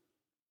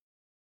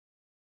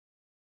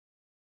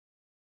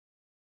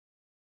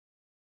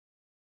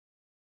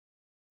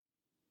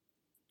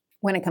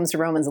 When it comes to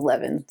Romans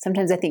 11,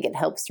 sometimes I think it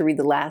helps to read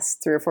the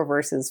last 3 or 4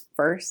 verses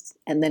first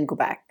and then go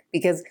back,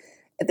 because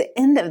at the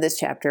end of this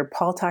chapter,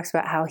 Paul talks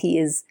about how he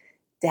is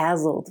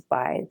dazzled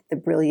by the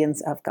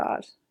brilliance of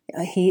God.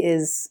 He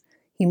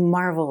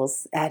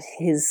marvels at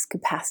his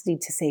capacity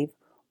to save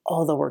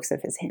all the works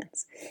of his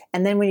hands.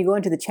 And then when you go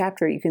into the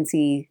chapter, you can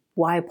see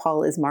why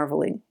Paul is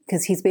marveling,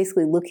 because he's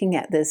basically looking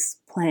at this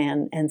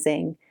plan and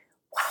saying,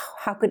 wow,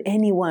 how could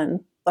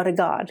anyone but a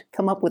God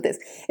come up with this?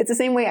 It's the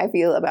same way I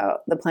feel about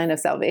the plan of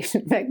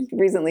salvation. In fact,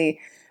 recently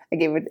I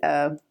gave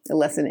a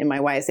lesson in my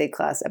YSA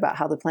class about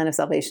how the plan of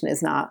salvation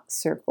is not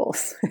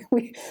circles.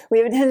 we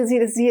have a tendency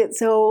to see it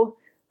so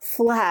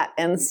flat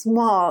and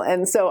small.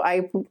 And so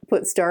I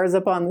put stars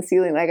up on the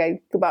ceiling. Like I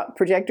brought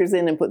projectors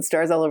in and put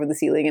stars all over the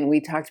ceiling. And we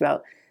talked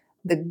about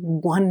the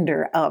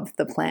wonder of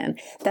the plan.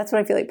 That's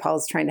what I feel like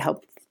Paul's trying to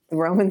help the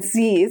Romans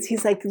see.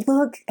 He's like,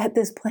 look at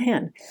this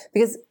plan.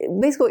 Because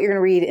basically what you're going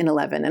to read in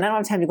 11, and I don't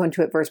have time to go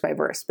into it verse by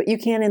verse, but you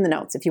can in the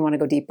notes if you want to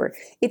go deeper.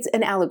 It's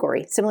an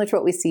allegory, similar to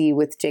what we see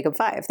with Jacob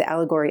 5, the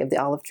allegory of the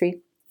olive tree,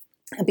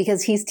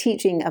 because he's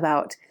teaching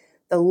about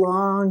the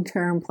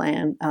long-term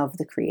plan of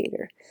the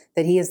Creator,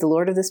 that he is the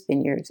Lord of this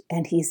vineyard,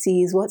 and he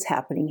sees what's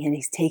happening, and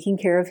he's taking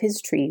care of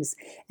his trees,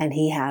 and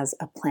he has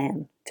a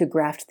plan to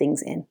graft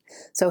things in.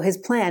 So his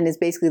plan is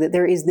basically that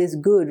there is this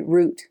good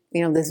root,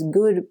 this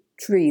good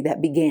tree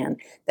that began,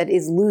 that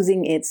is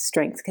losing its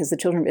strength because the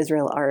children of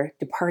Israel are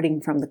departing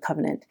from the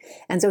covenant.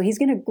 And so he's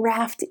going to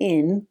graft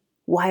in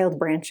wild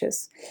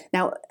branches.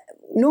 Now,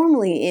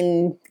 normally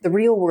in the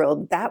real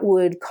world, that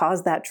would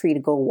cause that tree to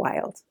go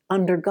wild.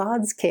 Under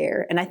God's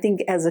care, and I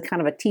think as a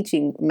kind of a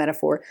teaching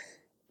metaphor,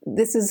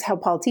 this is how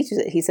Paul teaches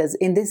it. He says,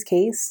 in this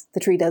case, the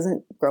tree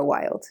doesn't grow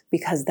wild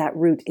because that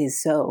root is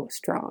so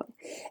strong.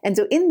 And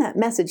so in that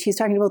message, he's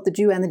talking about the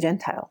Jew and the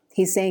Gentile.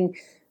 He's saying,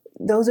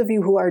 those of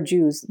you who are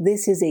Jews,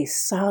 this is a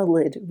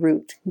solid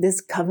root.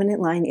 This covenant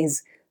line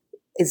is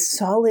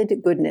solid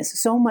goodness,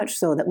 so much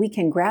so that we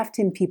can graft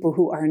in people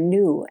who are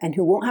new and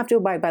who won't have to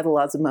abide by the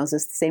laws of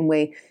Moses the same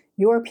way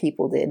your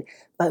people did,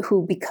 but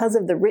who, because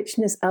of the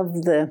richness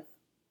of the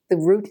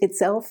root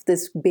itself,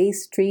 this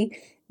base tree,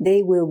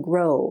 they will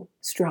grow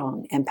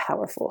strong and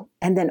powerful.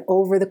 And then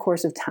over the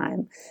course of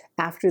time,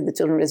 after the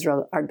children of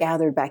Israel are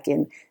gathered back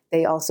in,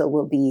 they also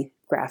will be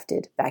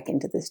grafted back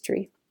into this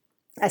tree.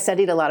 I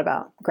studied a lot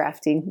about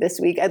grafting this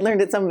week. I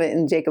learned some of it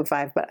in Jacob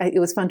 5, but it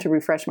was fun to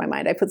refresh my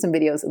mind. I put some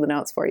videos in the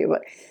notes for you,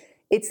 but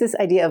it's this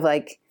idea of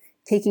like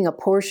taking a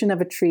portion of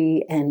a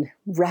tree and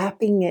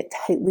wrapping it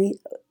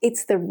tightly.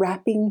 It's the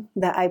wrapping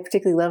that I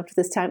particularly loved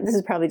this time. This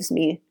is probably just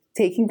me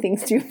taking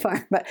things too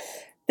far, but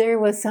there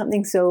was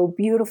something so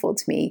beautiful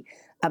to me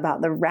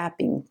about the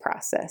wrapping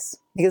process.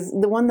 Because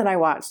the one that I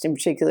watched in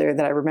particular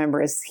that I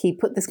remember is he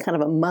put this kind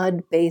of a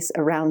mud base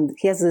around,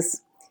 he has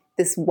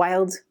this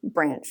wild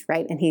branch,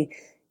 right? And he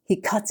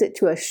cuts it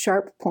to a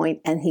sharp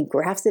point and he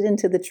grafts it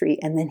into the tree,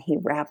 and then he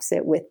wraps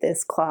it with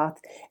this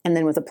cloth and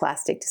then with a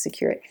plastic to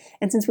secure it.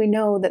 And since we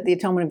know that the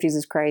atonement of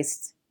Jesus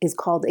Christ is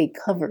called a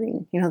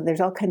covering,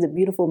 there's all kinds of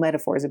beautiful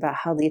metaphors about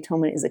how the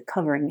atonement is a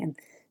covering, and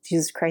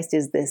Jesus Christ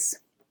is this,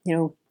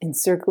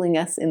 encircling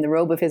us in the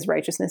robe of his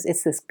righteousness.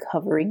 It's this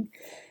covering.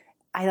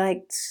 I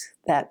liked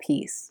that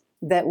piece,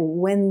 that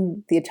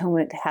when the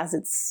atonement has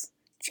its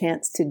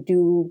chance to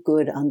do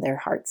good on their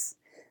hearts,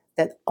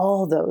 that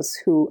all those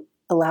who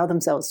allow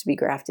themselves to be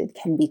grafted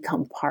can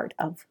become part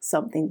of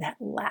something that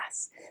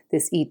lasts,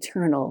 this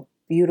eternal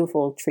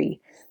beautiful tree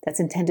that's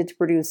intended to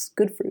produce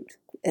good fruit,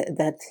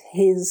 that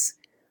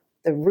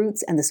the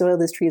roots and the soil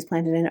this tree is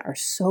planted in are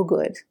so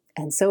good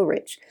and so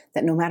rich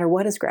that no matter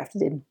what is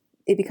grafted in,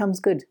 it becomes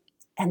good.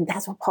 And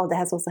that's what Paul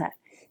dazzles at.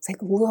 It's like,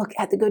 look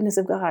at the goodness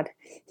of God.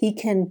 He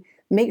can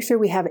make sure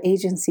we have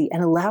agency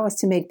and allow us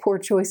to make poor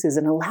choices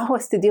and allow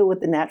us to deal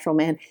with the natural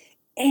man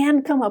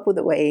and come up with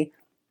a way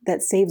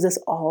that saves us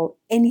all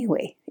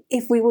anyway,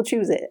 if we will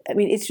choose it. I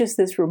mean, it's just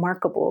this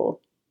remarkable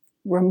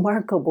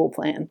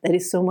plan that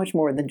is so much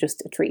more than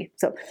just a tree.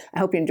 So I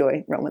hope you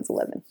enjoy Romans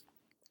 11.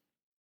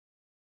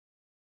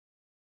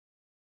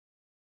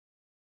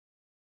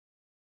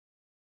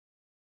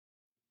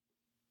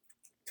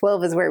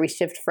 "12 is where we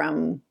shift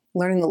from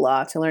learning the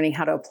law to learning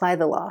how to apply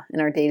the law in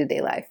our day-to-day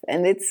life.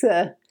 And it's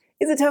a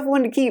tough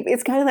one to keep.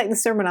 It's kind of like the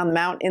Sermon on the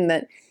Mount in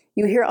that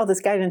you hear all this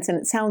guidance and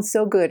it sounds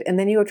so good, and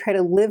then you go try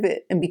to live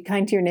it and be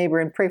kind to your neighbor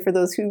and pray for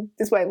those who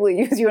despitefully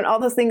use you and all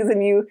those things,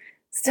 and you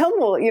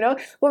stumble,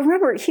 Well,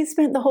 remember, he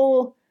spent the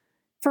whole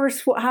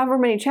first however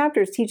many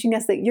chapters teaching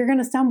us that you're going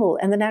to stumble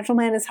and the natural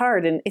man is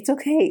hard and it's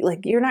okay.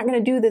 Like, you're not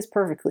going to do this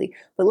perfectly,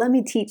 but let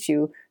me teach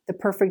you the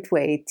perfect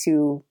way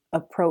to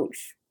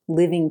approach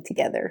living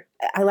together.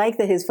 I like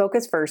that his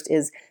focus first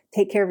is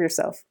take care of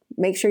yourself.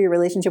 Make sure your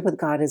relationship with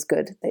God is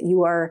good, that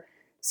you are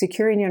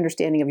secure in your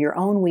understanding of your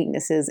own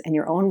weaknesses and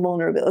your own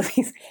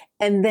vulnerabilities,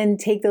 and then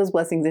take those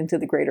blessings into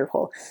the greater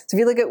whole. So if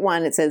you look at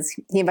 1, it says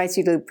he invites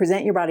you to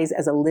present your bodies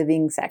as a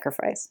living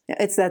sacrifice.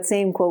 It's that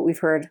same quote we've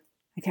heard.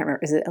 I can't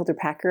remember. Is it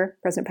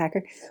President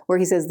Packer? Where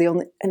he says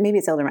maybe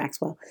it's Elder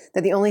Maxwell,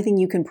 that the only thing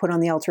you can put on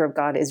the altar of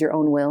God is your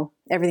own will.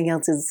 Everything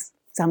else is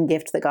some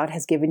gift that God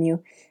has given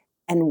you.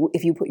 And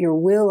if you put your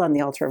will on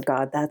the altar of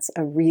God, that's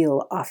a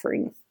real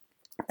offering.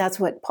 That's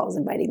what Paul's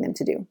inviting them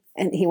to do.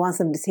 And he wants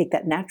them to take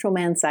that natural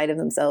man side of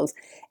themselves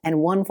and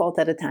one fault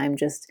at a time,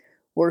 just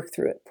work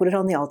through it, put it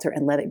on the altar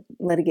and let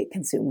it get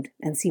consumed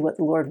and see what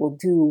the Lord will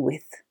do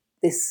with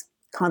this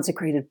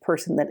consecrated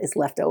person that is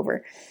left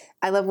over.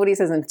 I love what he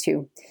says in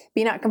 2.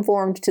 Be not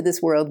conformed to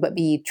this world, but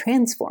be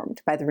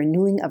transformed by the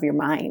renewing of your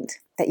mind,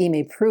 that you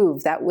may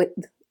prove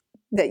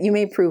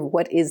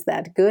what is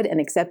that good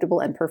and acceptable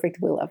and perfect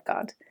will of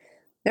God.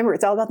 Remember,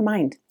 it's all about the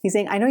mind. He's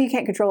saying, I know you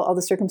can't control all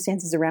the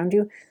circumstances around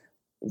you.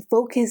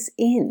 Focus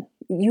in.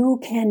 You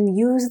can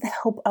use the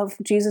help of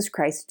Jesus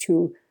Christ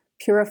to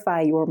purify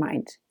your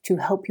mind, to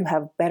help you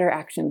have better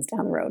actions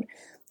down the road.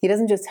 He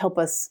doesn't just help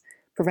us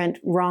prevent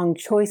wrong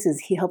choices.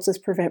 He helps us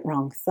prevent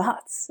wrong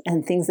thoughts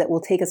and things that will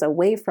take us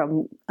away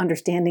from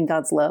understanding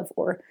God's love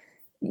or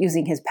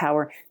using his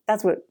power.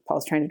 That's what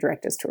Paul's trying to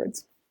direct us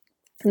towards.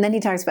 And then he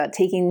talks about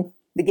taking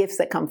the gifts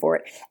that come for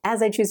it.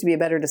 As I choose to be a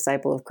better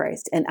disciple of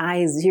Christ and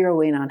I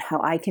zero in on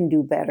how I can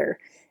do better,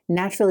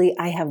 naturally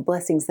I have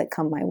blessings that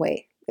come my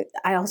way.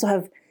 I also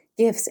have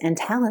gifts and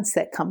talents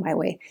that come my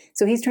way.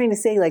 So he's trying to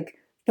say, like,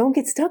 don't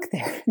get stuck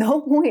there. The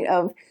whole point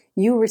of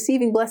you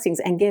receiving blessings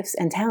and gifts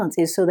and talents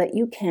is so that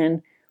you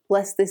can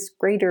bless this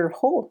greater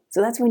whole.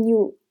 So that's when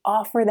you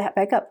offer that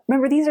back up.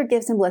 Remember, these are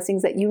gifts and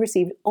blessings that you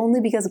received only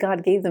because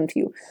God gave them to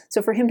you.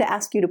 So for him to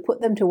ask you to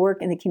put them to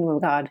work in the kingdom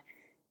of God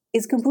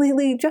is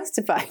completely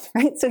justified,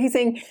 right? So he's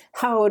saying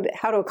how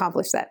to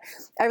accomplish that.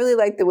 I really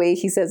like the way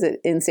he says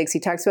it in 6. He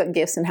talks about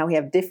gifts and how we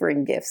have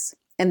differing gifts.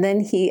 And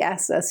then he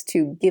asks us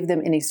to give them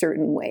in a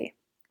certain way.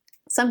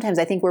 Sometimes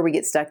I think where we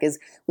get stuck is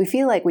we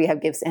feel like we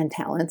have gifts and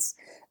talents,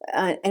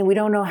 and we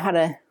don't know how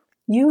to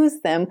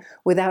use them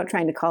without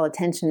trying to call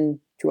attention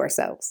to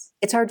ourselves.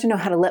 It's hard to know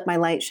how to let my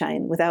light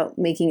shine without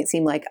making it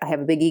seem like I have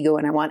a big ego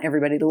and I want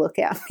everybody to look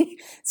at me.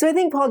 So I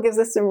think Paul gives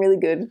us some really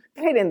good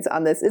guidance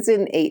on this. It's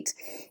in 8.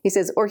 He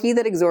says, or he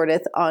that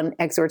exhorteth on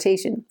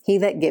exhortation, he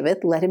that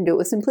giveth, let him do it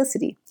with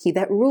simplicity. He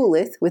that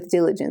ruleth with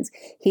diligence,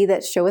 he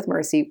that showeth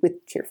mercy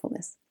with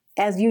cheerfulness.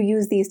 As you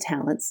use these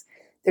talents,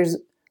 there's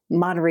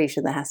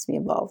moderation that has to be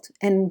involved.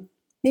 And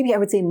maybe I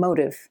would say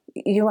motive.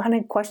 You want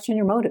to question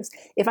your motives.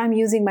 If I'm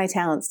using my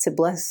talents to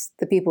bless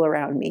the people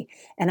around me,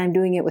 and I'm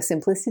doing it with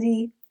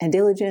simplicity and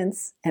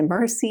diligence and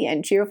mercy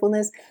and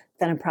cheerfulness,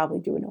 then I'm probably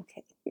doing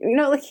okay.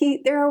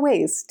 There are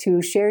ways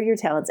to share your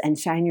talents and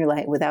shine your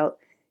light without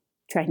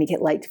trying to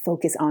get light to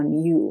focus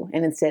on you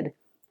and instead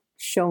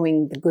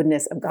showing the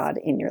goodness of God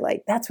in your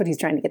light. That's what he's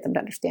trying to get them to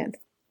understand.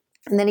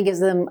 And then he gives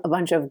them a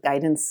bunch of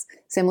guidance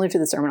similar to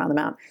the Sermon on the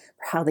Mount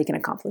for how they can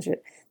accomplish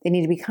it. They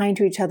need to be kind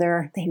to each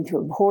other. They need to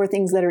abhor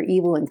things that are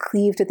evil and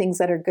cleave to things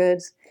that are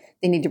good.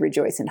 They need to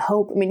rejoice in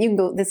hope. I mean, you can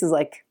go, this is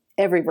like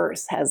every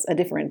verse has a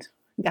different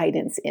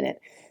guidance in it.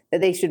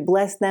 That they should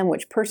bless them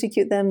which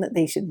persecute them, that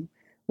they should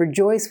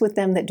rejoice with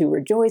them that do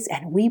rejoice,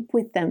 and weep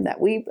with them that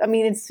weep. I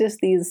mean, it's just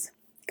these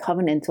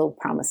covenantal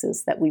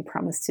promises that we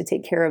promise to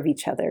take care of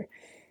each other,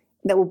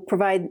 that will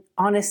provide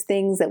honest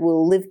things, that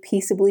will live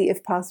peaceably,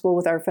 if possible,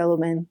 with our fellow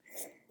men.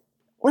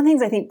 One of the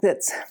things I think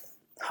that's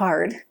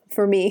hard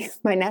for me,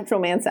 my natural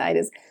man side,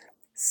 is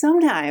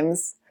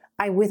sometimes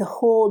I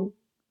withhold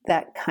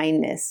that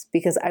kindness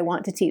because I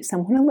want to teach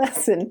someone a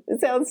lesson.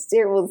 It sounds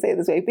terrible to say it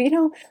this way,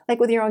 but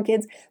like with your own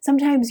kids,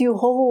 sometimes you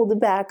hold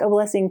back a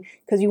blessing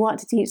because you want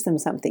to teach them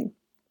something.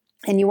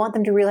 and you want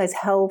them to realize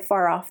how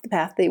far off the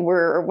path they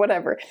were or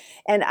whatever.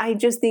 And I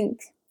just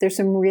think there's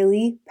some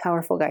really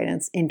powerful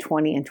guidance in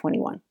 20 and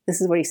 21.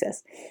 This is what he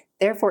says.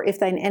 Therefore, if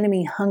thine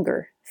enemy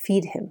hunger,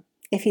 feed him.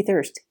 If he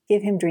thirst,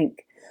 give him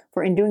drink.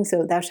 For in doing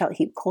so, thou shalt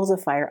heap coals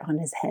of fire on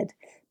his head.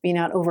 Be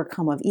not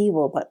overcome of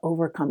evil, but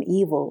overcome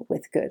evil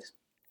with good.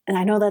 And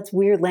I know that's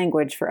weird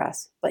language for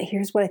us, but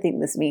here's what I think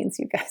this means,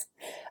 you guys.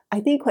 I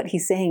think what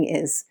he's saying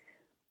is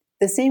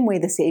the same way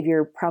the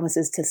Savior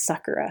promises to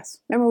succor us.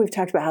 Remember, we've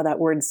talked about how that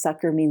word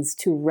succor means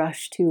to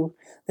rush to.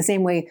 The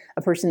same way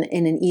a person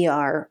in an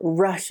ER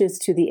rushes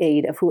to the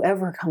aid of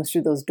whoever comes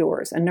through those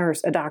doors, a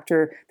nurse, a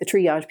doctor, the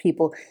triage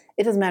people.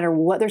 It doesn't matter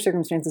what their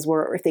circumstances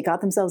were or if they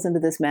got themselves into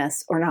this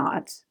mess or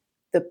not.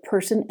 The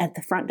person at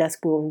the front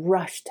desk will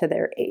rush to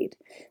their aid.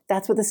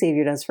 That's what the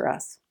Savior does for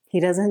us. He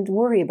doesn't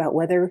worry about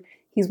whether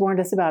he's warned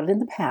us about it in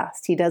the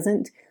past. He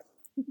doesn't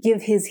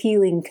give his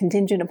healing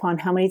contingent upon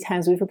how many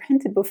times we've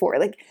repented before.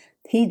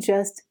 He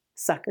just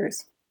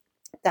succors.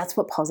 That's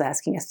what Paul's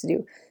asking us to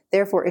do.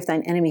 Therefore, if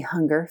thine enemy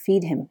hunger,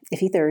 feed him. If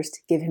he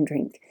thirst, give him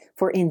drink.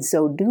 For in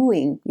so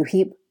doing, you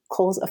heap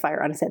coals of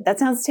fire on his head. That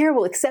sounds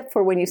terrible, except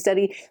for when you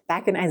study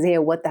back in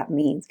Isaiah what that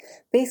means.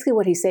 Basically,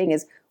 what he's saying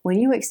is when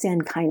you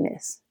extend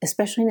kindness,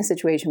 especially in a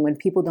situation when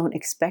people don't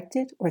expect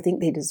it or think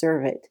they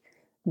deserve it,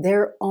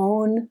 their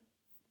own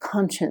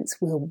conscience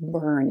will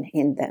burn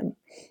in them.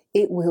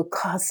 It will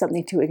cause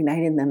something to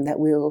ignite in them that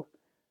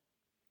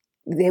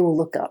they will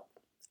look up.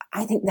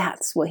 I think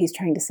that's what he's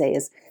trying to say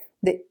is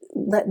that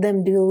let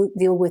them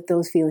deal with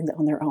those feelings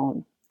on their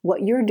own.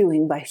 What you're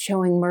doing by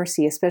showing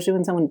mercy, especially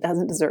when someone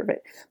doesn't deserve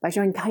it, by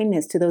showing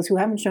kindness to those who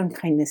haven't shown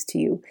kindness to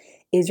you,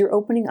 is you're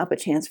opening up a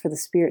chance for the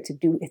Spirit to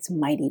do its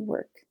mighty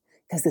work.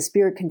 Because the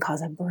Spirit can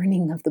cause a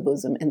burning of the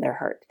bosom in their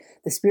heart.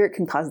 The Spirit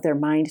can cause their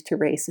mind to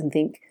race and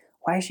think,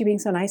 why is she being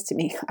so nice to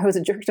me? I was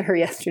a jerk to her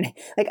yesterday.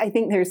 I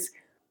think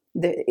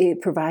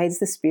it provides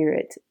the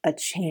Spirit a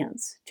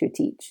chance to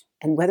teach.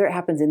 And whether it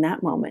happens in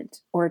that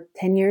moment or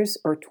 10 years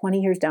or 20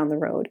 years down the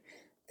road,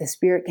 the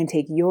Spirit can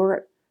take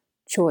your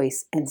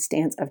choice and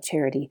stance of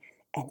charity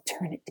and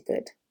turn it to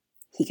good.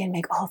 He can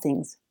make all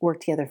things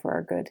work together for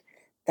our good.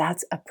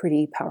 That's a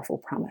pretty powerful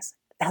promise.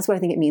 That's what I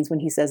think it means when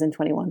he says in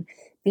 21,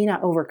 be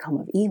not overcome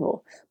of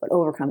evil, but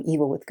overcome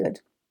evil with good.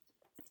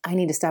 I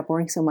need to stop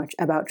worrying so much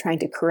about trying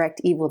to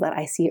correct evil that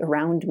I see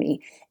around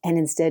me and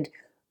instead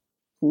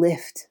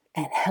lift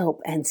and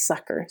help and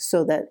succor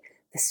so that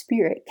the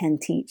Spirit can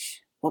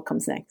teach what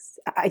comes next.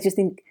 I just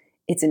think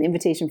it's an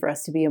invitation for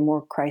us to be a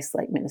more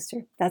Christ-like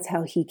minister. That's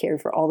how he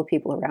cared for all the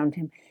people around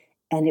him,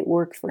 and it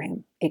worked for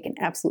him. It can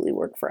absolutely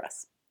work for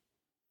us.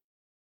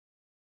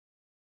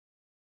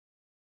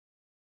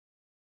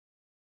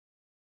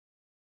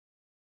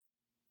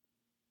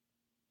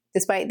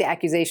 Despite the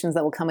accusations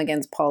that will come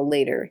against Paul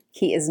later,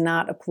 he is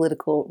not a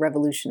political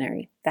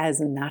revolutionary. That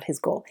is not his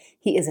goal.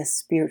 He is a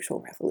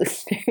spiritual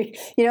revolutionary.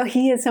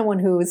 He is someone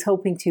who is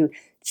hoping to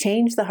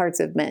change the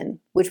hearts of men,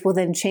 which will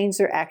then change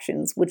their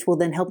actions, which will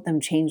then help them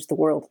change the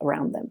world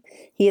around them.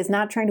 He is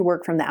not trying to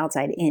work from the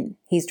outside in.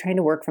 He's trying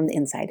to work from the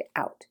inside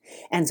out.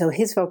 And so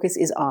his focus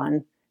is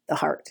on the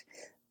heart.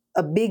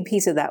 A big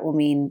piece of that will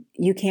mean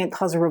you can't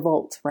cause a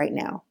revolt right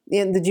now.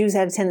 The Jews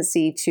had a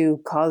tendency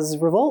to cause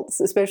revolts,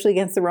 especially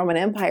against the Roman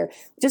Empire.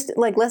 Just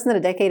like less than a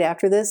decade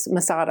after this,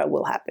 Masada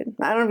will happen.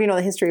 I don't know if you know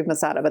the history of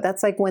Masada, but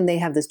that's like when they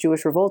have this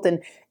Jewish revolt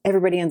and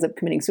everybody ends up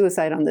committing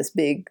suicide on this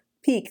big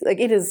peak.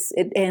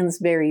 It ends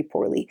very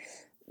poorly.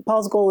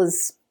 Paul's goal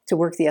is to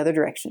work the other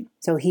direction.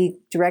 So he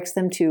directs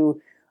them to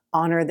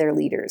honor their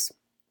leaders.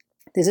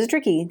 This is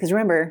tricky because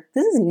remember,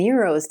 this is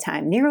Nero's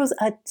time. Nero's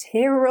a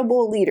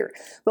terrible leader.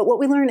 But what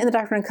we learn in the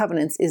Doctrine and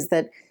Covenants is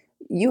that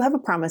you have a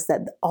promise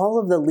that all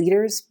of the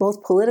leaders,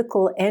 both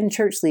political and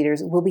church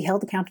leaders, will be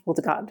held accountable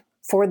to God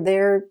for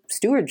their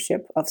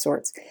stewardship of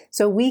sorts.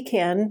 So we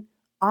can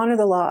honor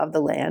the law of the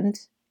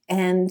land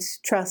and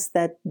trust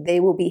that they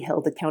will be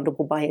held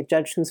accountable by a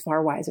judge who's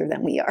far wiser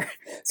than we are.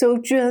 So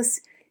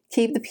just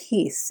keep the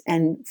peace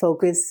and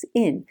focus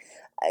in.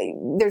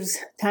 There's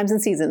times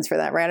and seasons for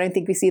that, right? I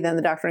think we see that in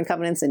the Doctrine and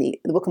Covenants and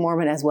the Book of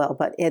Mormon as well.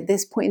 But at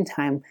this point in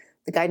time,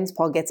 the guidance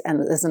Paul gets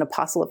as an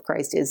apostle of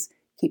Christ is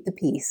keep the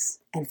peace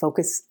and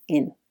focus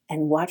in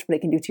and watch what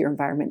it can do to your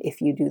environment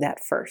if you do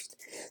that first.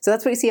 So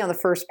that's what you see on the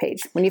first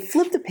page. When you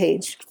flip the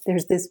page,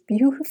 there's this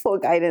beautiful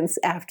guidance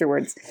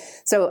afterwards.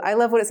 So I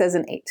love what it says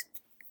in 8.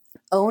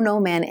 Owe no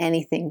man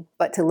anything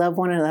but to love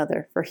one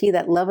another, for he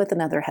that loveth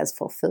another has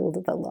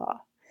fulfilled the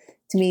law.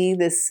 To me,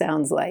 this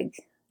sounds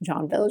like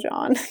Jean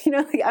Valjean. I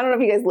don't know if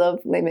you guys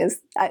love Les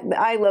Mis.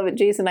 I love it.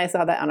 Jason and I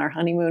saw that on our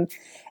honeymoon,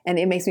 and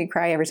it makes me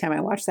cry every time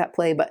I watch that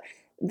play. But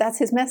that's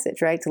his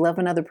message, right? To love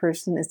another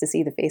person is to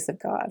see the face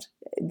of God.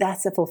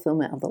 That's the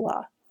fulfillment of the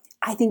law.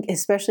 I think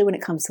especially when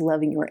it comes to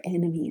loving your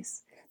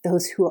enemies,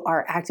 those who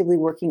are actively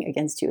working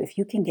against you, if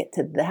you can get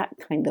to that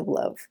kind of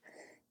love,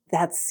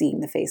 that's seeing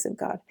the face of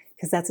God,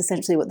 because that's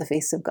essentially what the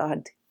face of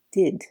God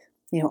did.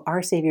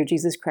 Our Savior,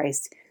 Jesus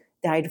Christ,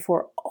 died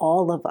for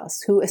all of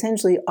us who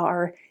essentially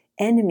are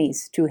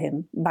enemies to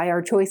him by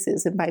our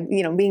choices and by,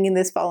 being in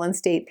this fallen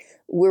state.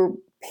 We're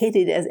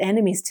pitted as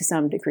enemies to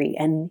some degree,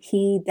 and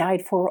he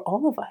died for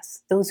all of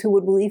us, those who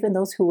would believe and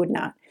those who would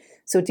not.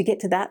 So to get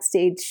to that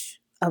stage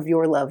of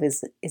your love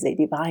is a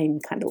divine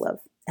kind of love,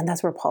 and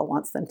that's where Paul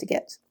wants them to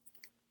get.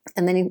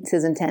 And then he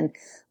says in 10,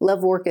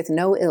 love worketh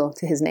no ill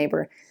to his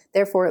neighbor,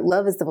 therefore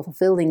love is the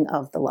fulfilling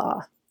of the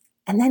law.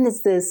 And then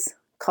it's this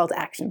call to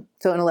action.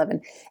 So in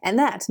 11, and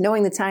that,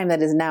 knowing the time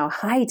that is now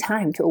high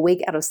time to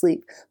awake out of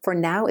sleep, for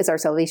now is our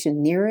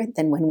salvation nearer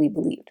than when we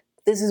believed.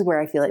 This is where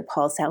I feel like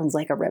Paul sounds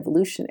like a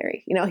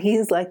revolutionary.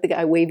 He's like the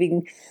guy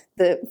waving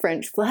the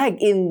French flag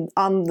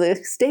on the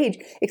stage,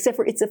 except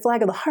for it's a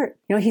flag of the heart.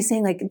 He's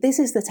saying like, this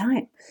is the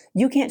time.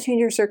 You can't change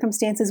your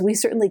circumstances. We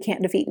certainly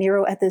can't defeat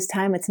Nero at this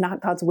time. It's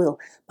not God's will,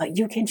 but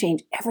you can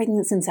change everything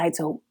that's inside.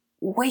 So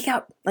wake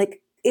up.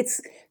 Like, it's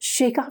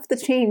shake off the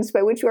chains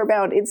by which you are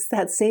bound. It's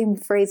that same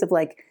phrase of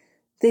like,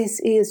 this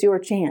is your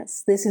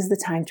chance. This is the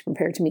time to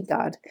prepare to meet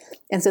God.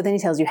 And so then he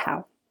tells you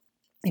how.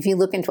 If you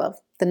look in 12,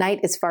 the night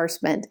is far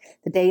spent,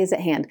 the day is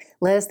at hand.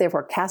 Let us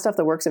therefore cast off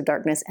the works of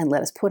darkness and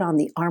let us put on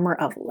the armor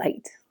of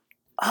light.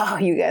 Oh,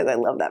 you guys, I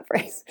love that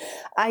phrase.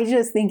 I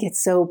just think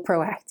it's so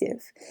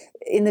proactive.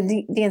 In the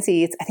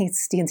DNC, I think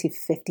it's DNC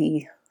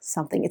 50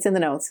 something. It's in the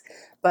notes,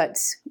 but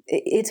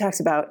it talks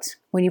about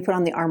when you put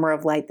on the armor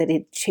of light that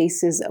it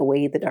chases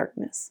away the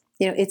darkness.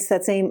 It's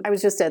that same, I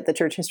was just at the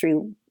Church History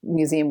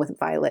Museum with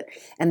Violet,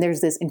 and there's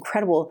this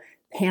incredible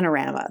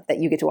panorama that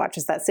you get to watch.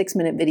 It's that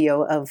 6-minute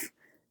video of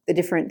the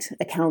different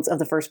accounts of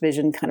the first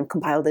vision kind of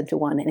compiled into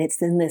one. And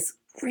it's in this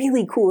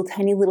really cool,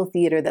 tiny little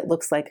theater that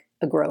looks like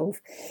a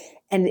grove.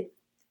 And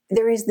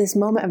there is this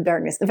moment of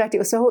darkness. In fact, it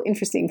was so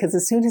interesting because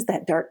as soon as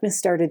that darkness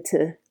started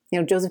to,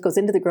 Joseph goes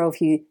into the grove,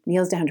 he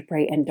kneels down to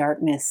pray, and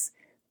darkness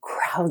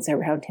crowds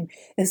around him.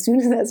 As soon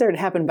as that started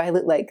to happen,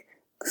 Violet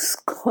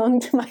clung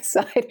to my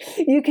side.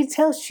 You could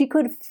tell she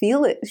could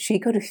feel it. She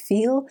could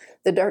feel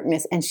the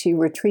darkness, and she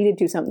retreated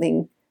to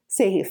something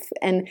safe.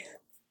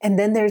 And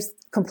then there's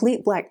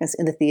complete blackness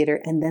in the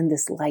theater, and then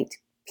this light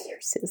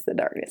pierces the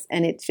darkness,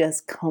 and it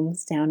just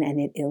comes down and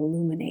it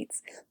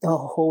illuminates the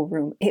whole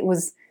room. It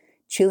was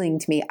chilling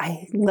to me.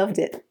 I loved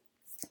it.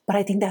 But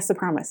I think that's the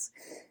promise.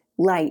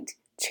 Light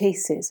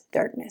chases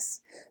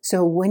darkness.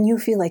 So when you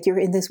feel like you're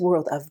in this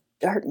world of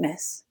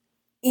darkness,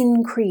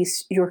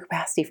 increase your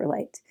capacity for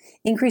light.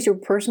 Increase your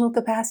personal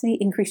capacity,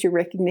 increase your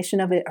recognition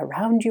of it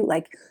around you.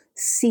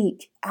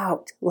 Seek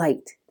out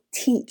light.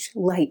 Teach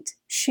light,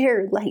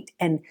 share light,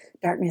 and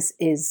darkness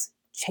is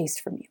chased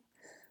from you.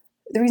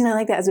 The reason I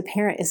like that as a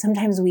parent is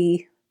sometimes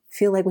we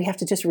feel like we have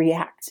to just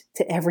react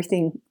to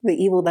everything,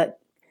 the evil that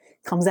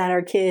comes at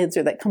our kids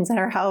or that comes at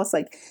our house.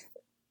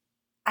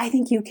 I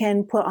think you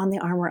can put on the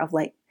armor of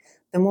light.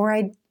 The more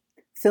I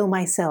fill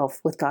myself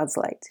with God's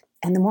light,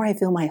 and the more I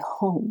fill my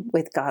home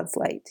with God's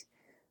light,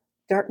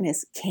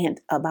 darkness can't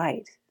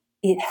abide.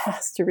 It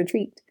has to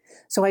retreat.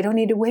 So I don't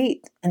need to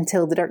wait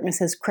until the darkness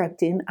has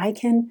crept in. I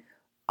can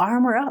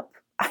armor up.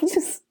 I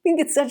just think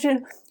it's such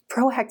a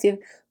proactive,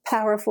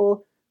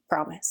 powerful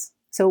promise.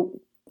 So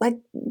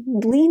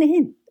lean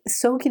in,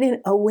 soak it in,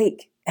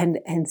 awake,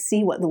 and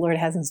see what the Lord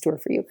has in store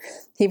for you.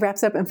 He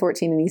wraps up in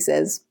 14 and he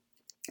says,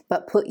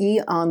 but put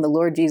ye on the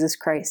Lord Jesus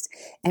Christ,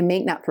 and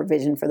make not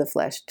provision for the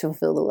flesh to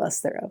fulfill the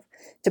lust thereof.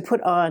 To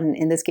put on,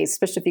 in this case,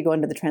 especially if you go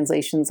into the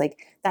translations,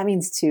 that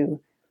means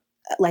to,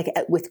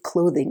 with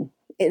clothing.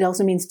 It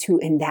also means to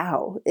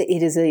endow.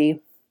 It is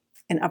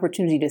an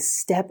opportunity to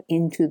step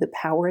into the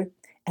power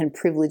and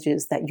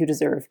privileges that you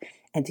deserve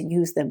and to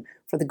use them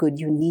for the good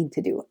you need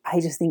to do. I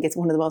just think it's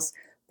one of the most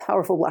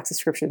powerful blocks of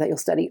scripture that you'll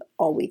study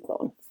all week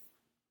long.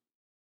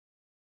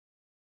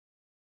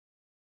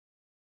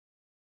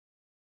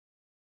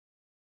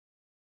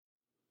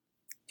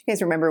 Do you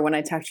guys remember when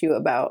I talked to you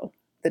about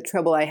the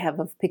trouble I have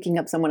of picking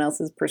up someone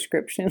else's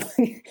prescription?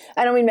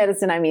 I don't mean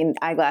medicine, I mean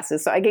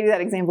eyeglasses. So I gave you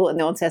that example in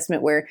the Old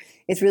Testament where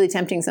it's really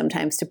tempting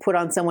sometimes to put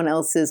on someone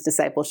else's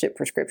discipleship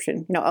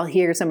prescription. I'll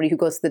hear somebody who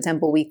goes to the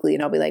temple weekly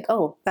and I'll be like,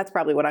 oh, that's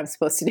probably what I'm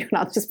supposed to do. And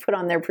I'll just put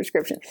on their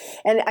prescription.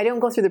 And I don't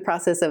go through the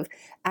process of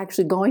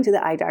actually going to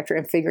the eye doctor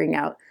and figuring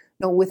out,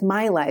 no, with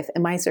my life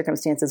and my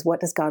circumstances, what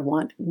does God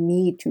want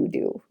me to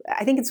do?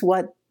 I think it's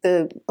what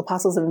the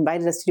apostles have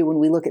invited us to do when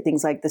we look at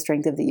things like the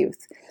strength of the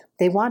youth.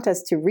 They want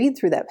us to read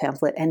through that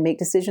pamphlet and make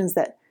decisions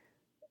that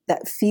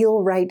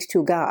feel right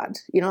to God.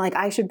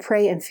 I should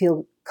pray and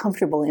feel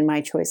comfortable in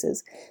my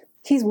choices.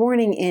 He's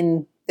warning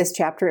in this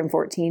chapter in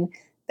 14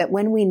 that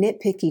when we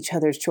nitpick each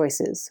other's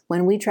choices,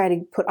 when we try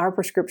to put our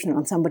prescription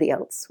on somebody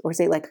else, or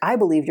say I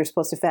believe you're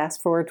supposed to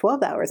fast for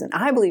 12 hours and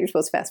I believe you're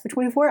supposed to fast for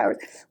 24 hours,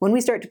 when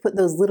we start to put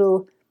those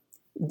little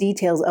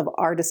details of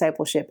our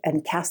discipleship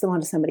and cast them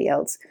onto somebody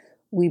else,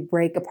 we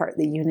break apart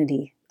the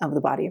unity of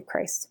the body of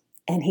Christ.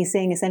 And he's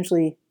saying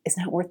essentially, it's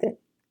not worth it.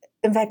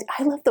 In fact,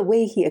 I love the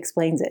way he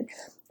explains it.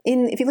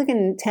 If you look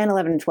in 10,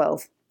 11, and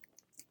 12,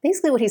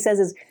 basically what he says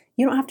is,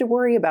 you don't have to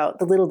worry about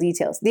the little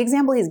details. The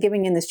example he's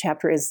giving in this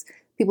chapter is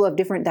people have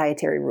different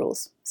dietary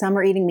rules. Some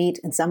are eating meat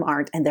and some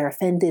aren't, and they're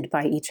offended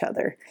by each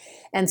other.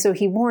 And so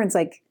he warns,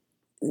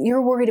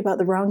 you're worried about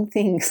the wrong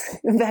things.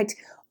 In fact,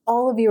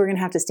 all of you are going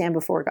to have to stand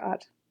before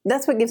God.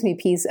 That's what gives me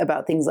peace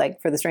about things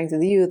like for the strength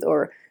of the youth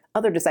or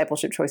other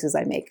discipleship choices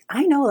I make.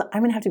 I know that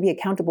I'm going to have to be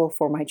accountable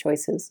for my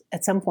choices.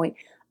 At some point,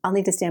 I'll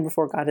need to stand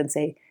before God and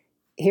say,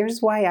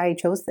 here's why I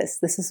chose this.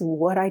 This is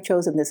what I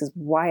chose, and this is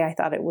why I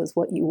thought it was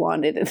what you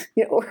wanted, and,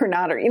 or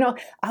not. Or,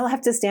 I'll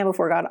have to stand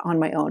before God on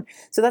my own.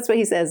 So that's what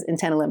he says in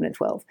 10, 11, and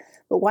 12.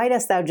 But why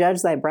dost thou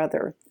judge thy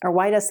brother? Or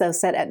why dost thou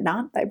set at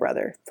naught thy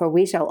brother? For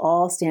we shall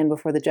all stand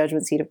before the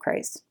judgment seat of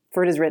Christ.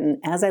 For it is written,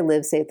 as I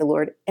live, saith the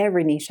Lord,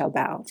 every knee shall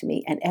bow to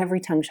me, and every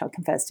tongue shall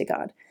confess to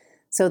God.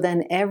 So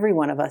then every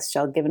one of us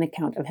shall give an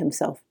account of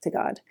himself to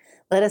God.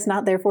 Let us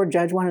not therefore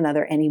judge one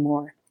another any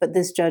more, but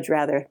this judge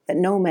rather, that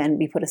no man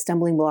be put a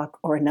stumbling block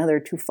or another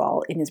to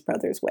fall in his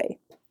brother's way.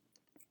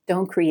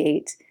 Don't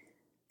create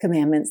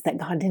commandments that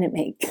God didn't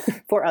make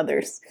for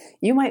others.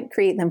 You might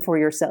create them for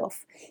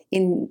yourself.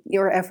 In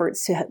your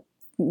efforts to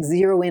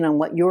zero in on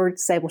what your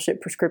discipleship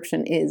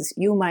prescription is,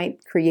 you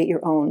might create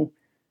your own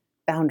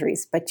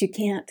boundaries, but you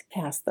can't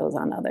cast those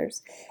on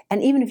others.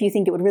 And even if you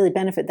think it would really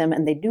benefit them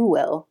and they do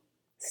well,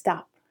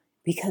 stop,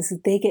 because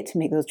they get to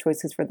make those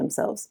choices for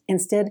themselves.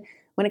 Instead,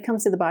 when it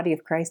comes to the body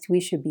of Christ, we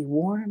should be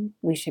warm,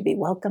 we should be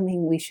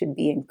welcoming, we should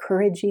be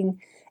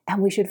encouraging,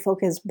 and we should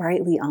focus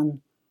brightly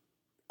on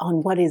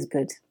what is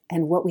good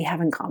and what we have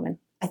in common.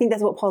 I think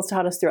that's what Paul's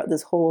taught us throughout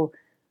this whole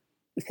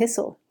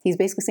epistle. He's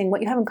basically saying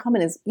what you have in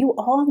common is you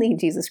all need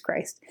Jesus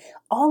Christ.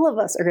 All of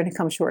us are going to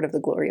come short of the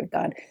glory of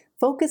God.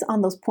 Focus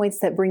on those points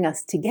that bring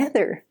us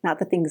together, not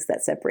the things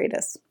that separate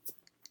us.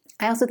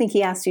 I also think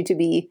he asks you to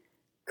be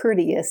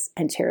courteous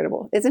and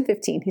charitable. It's in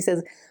 15. He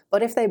says,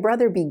 but if thy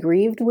brother be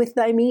grieved with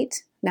thy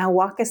meat, now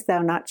walkest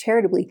thou not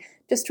charitably,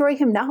 destroy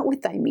him not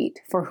with thy meat,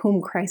 for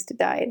whom Christ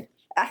died.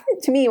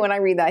 To me, when I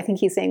read that, I think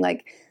he's saying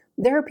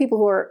there are people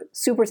who are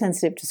super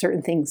sensitive to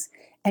certain things,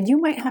 and you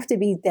might have to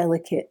be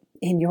delicate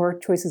in your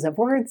choices of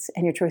words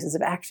and your choices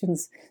of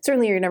actions.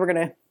 Certainly, you're never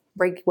going to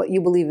break what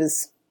you believe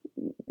is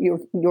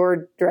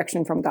your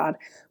direction from God,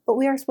 but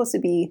we are supposed to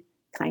be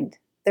kind.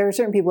 There are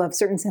certain people who have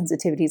certain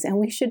sensitivities, and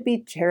we should be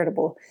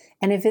charitable.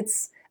 And if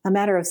it's a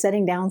matter of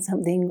setting down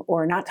something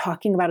or not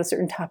talking about a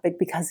certain topic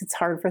because it's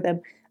hard for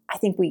them, I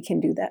think we can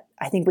do that.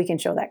 I think we can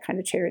show that kind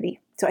of charity.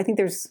 So I think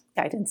there's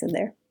guidance in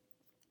there.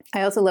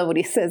 I also love what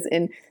he says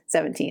in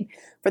 17.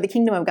 For the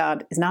kingdom of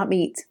God is not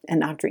meat and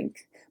not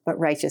drink, but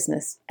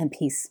righteousness and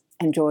peace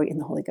and joy in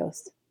the Holy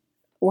Ghost.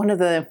 One of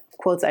the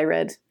quotes I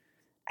read,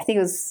 I think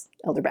it was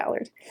Elder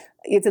Ballard.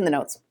 It's in the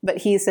notes, but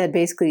he said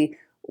basically,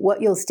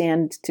 what you'll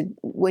stand to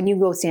when you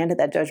go stand at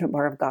that judgment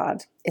bar of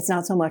God, it's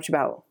not so much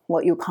about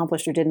what you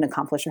accomplished or didn't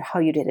accomplish or how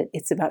you did it.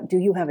 It's about, do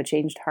you have a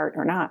changed heart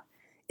or not?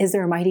 Is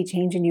there a mighty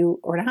change in you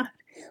or not?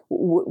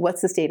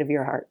 What's the state of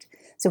your heart?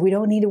 So we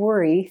don't need to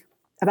worry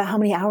about how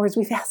many hours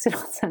we fasted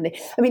on Sunday.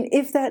 I mean,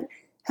 if that,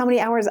 how many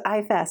hours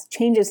I fast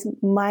changes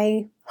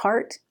my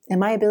heart and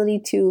my ability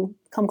to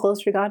come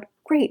closer to God,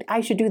 great,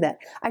 I should do that.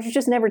 I should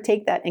just never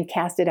take that and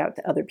cast it out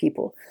to other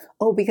people.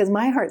 Oh, because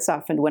my heart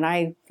softened when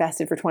I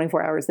fasted for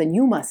 24 hours, then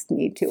you must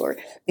need to. Or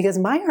because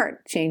my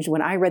heart changed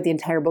when I read the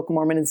entire Book of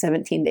Mormon in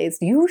 17 days,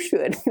 you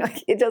should.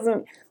 It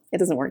doesn't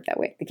work that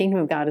way. The kingdom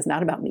of God is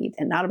not about meat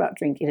and not about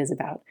drink. It is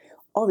about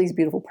all these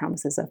beautiful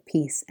promises of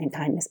peace and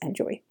kindness and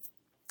joy.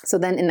 So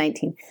then in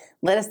 19,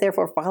 let us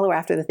therefore follow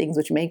after the things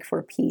which make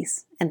for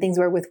peace and things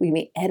wherewith we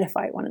may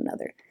edify one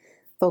another.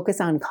 Focus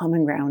on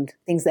common ground,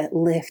 things that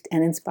lift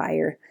and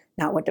inspire,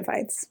 not what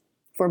divides.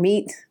 For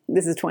meat,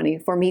 this is 20,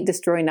 for meat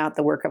destroy not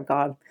the work of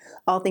God.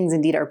 All things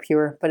indeed are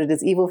pure, but it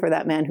is evil for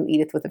that man who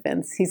eateth with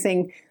offense. He's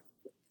saying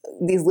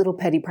these little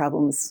petty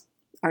problems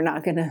are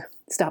not going to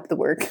stop the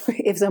work.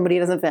 If somebody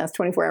doesn't fast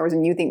 24 hours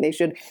and you think they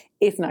should,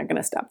 it's not going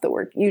to stop the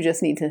work. You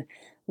just need to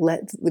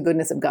let the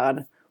goodness of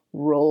God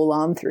roll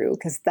on through,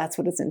 because that's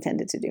what it's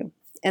intended to do.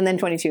 And then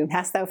 22,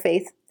 hast thou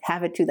faith?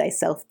 Have it to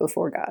thyself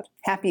before God.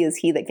 Happy is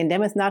he that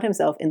condemneth not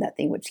himself in that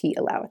thing which he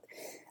alloweth.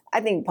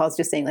 I think Paul's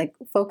just saying,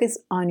 focus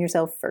on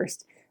yourself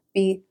first.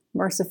 Be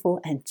merciful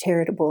and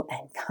charitable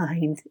and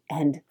kind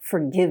and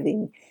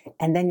forgiving,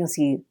 and then you'll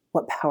see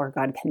what power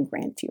God can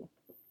grant you.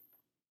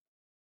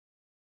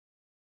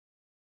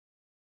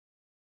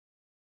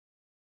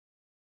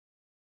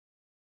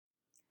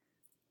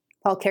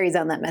 Paul carries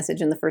on that message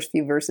in the first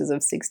few verses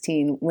of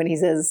 16 when he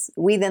says,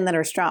 we then that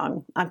are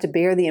strong ought to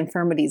bear the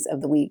infirmities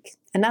of the weak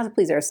and not to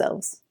please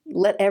ourselves.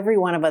 Let every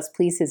one of us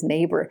please his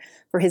neighbor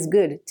for his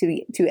good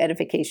to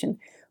edification.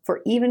 For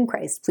even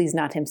Christ pleased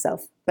not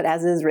himself, but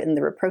as it is written,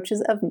 the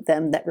reproaches of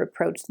them that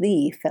reproached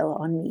thee fell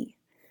on me.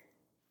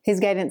 His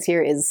guidance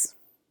here is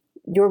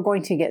you're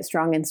going to get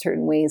strong in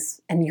certain ways,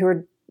 and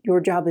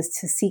your job is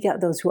to seek out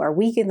those who are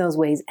weak in those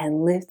ways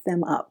and lift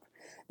them up.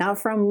 Not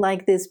from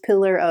this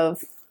pillar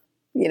of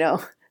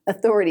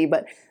authority,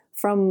 but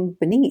from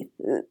beneath,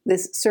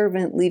 this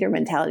servant leader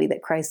mentality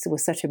that Christ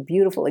was such a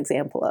beautiful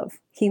example of.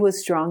 He was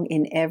strong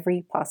in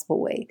every possible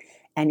way,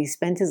 and he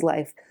spent his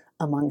life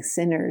among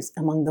sinners,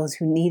 among those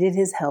who needed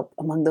his help,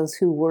 among those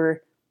who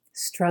were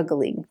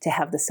struggling to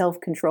have the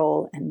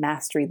self-control and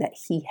mastery that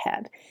he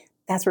had.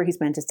 That's where he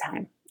spent his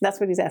time. That's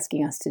what he's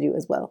asking us to do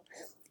as well.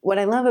 What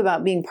I love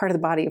about being part of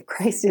the body of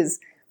Christ is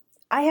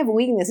I have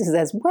weaknesses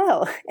as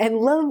well. And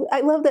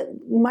I love that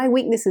my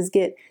weaknesses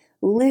get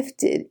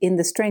lifted in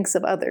the strengths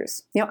of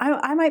others.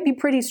 I might be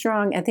pretty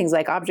strong at things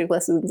like object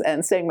lessons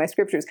and studying my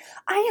scriptures.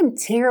 I am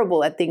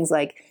terrible at things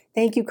like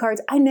thank you cards.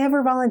 I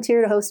never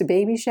volunteer to host a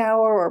baby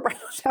shower or a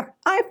bridal shower.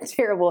 I'm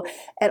terrible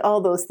at all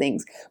those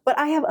things. But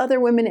I have other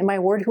women in my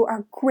ward who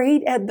are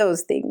great at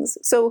those things.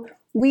 So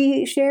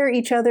we share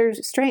each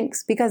other's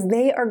strengths because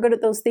they are good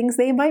at those things.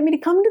 They invite me to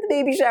come to the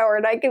baby shower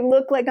and I can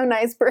look like a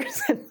nice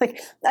person.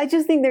 I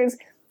just think there's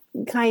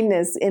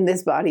kindness in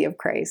this body of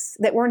Christ,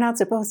 that we're not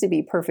supposed to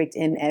be perfect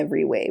in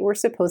every way. We're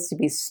supposed to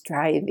be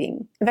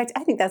striving. In fact,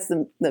 I think that's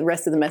the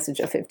rest of the message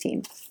of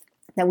 15,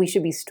 that we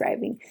should be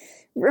striving.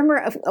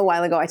 Remember a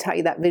while ago, I taught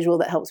you that visual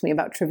that helps me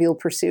about Trivial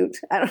Pursuit.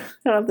 I don't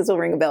know if this will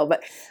ring a bell,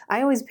 but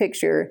I always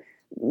picture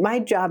my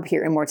job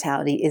here in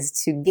mortality is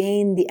to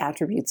gain the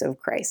attributes of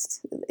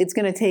Christ. It's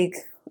going to take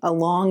a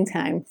long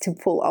time to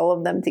pull all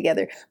of them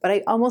together, but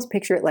I almost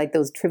picture it like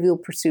those Trivial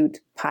Pursuit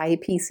pie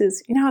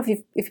pieces. You know, if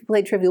you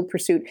play Trivial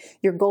Pursuit,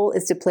 your goal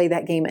is to play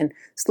that game and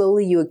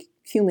slowly you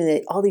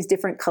accumulate all these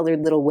different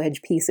colored little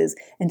wedge pieces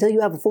until you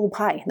have a full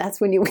pie. That's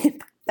when you win.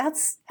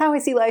 That's how I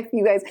see life,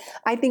 you guys.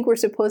 I think we're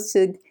supposed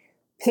to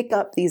pick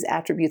up these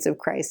attributes of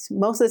Christ.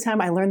 Most of the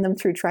time I learn them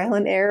through trial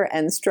and error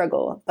and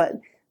struggle,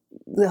 but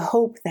the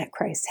hope that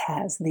Christ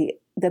has,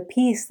 the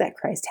peace that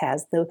Christ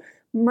has, the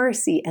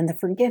mercy and the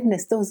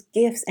forgiveness, those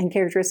gifts and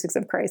characteristics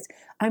of Christ,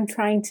 I'm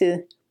trying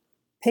to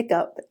pick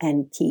up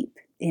and keep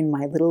in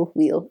my little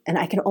wheel. And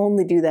I can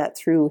only do that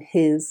through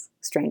his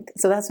strength.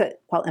 So that's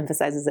what Paul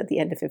emphasizes at the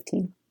end of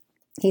 15.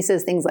 He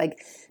says things like,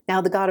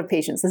 now the God of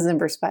patience, this is in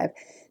verse 5,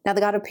 now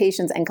the God of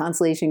patience and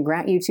consolation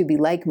grant you to be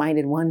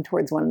like-minded one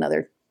towards one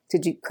another,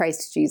 to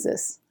Christ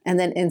Jesus. And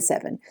then in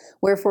 7,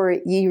 wherefore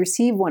ye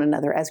receive one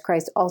another as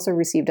Christ also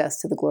received us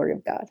to the glory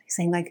of God. He's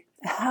saying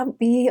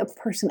be a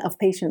person of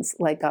patience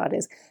like God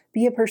is.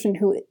 Be a person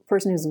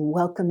who's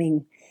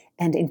welcoming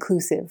and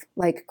inclusive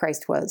like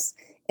Christ was.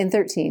 In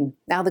 13,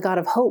 now the God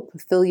of hope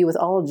fill you with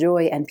all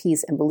joy and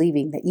peace and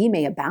believing, that ye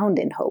may abound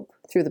in hope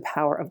through the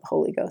power of the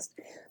Holy Ghost.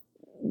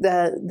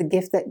 The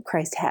gift that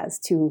Christ has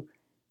to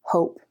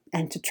hope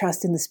and to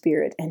trust in the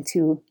Spirit and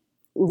to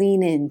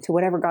lean in to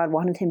whatever God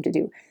wanted him to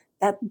do.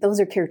 Those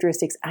are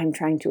characteristics I'm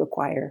trying to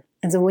acquire.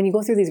 And so when you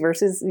go through these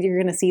verses, you're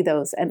going to see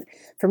those. And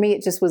for me,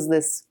 it just was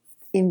this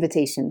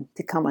invitation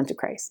to come unto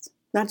Christ,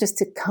 not just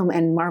to come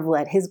and marvel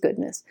at his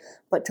goodness,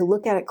 but to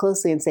look at it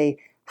closely and say,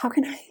 how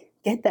can I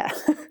get that?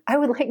 I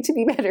would like to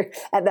be better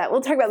at that.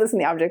 We'll talk about this in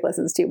the object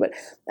lessons too, but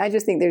I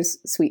just think there's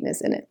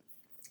sweetness in it.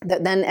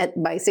 That then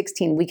by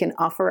 16, we can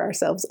offer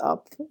ourselves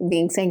up,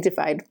 being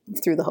sanctified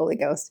through the Holy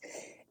Ghost.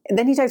 And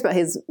then he talks about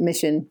his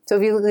mission. So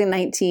if you look at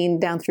 19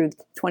 down through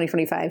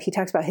 2025, he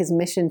talks about his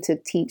mission to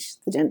teach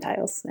the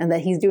Gentiles and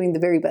that he's doing the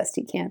very best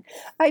he can.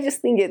 I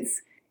just think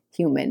it's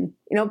human.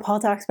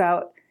 Paul talks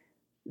about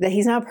that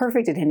he's not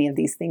perfect at any of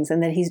these things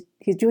and that he's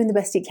doing the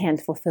best he can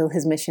to fulfill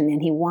his mission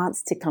and he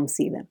wants to come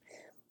see them.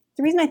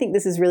 The reason I think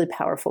this is really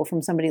powerful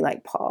from somebody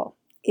like Paul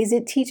is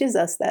it teaches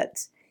us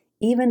that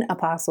even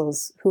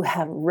apostles who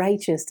have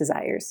righteous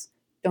desires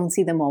don't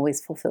see them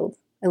always fulfilled.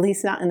 At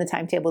least not in the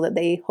timetable that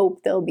they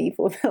hope they'll be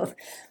fulfilled.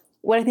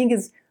 What I think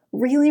is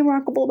really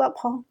remarkable about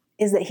Paul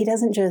is that he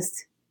doesn't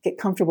just get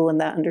comfortable in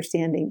that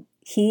understanding.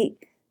 He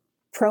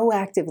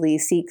proactively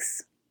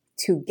seeks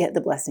to get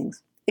the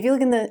blessings. If you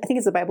look in I think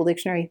it's the Bible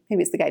dictionary,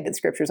 maybe it's the Guided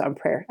Scriptures on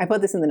prayer. I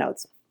put this in the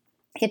notes.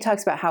 It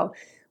talks about how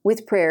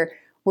with prayer,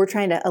 we're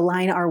trying to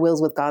align our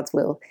wills with God's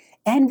will.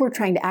 And we're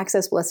trying to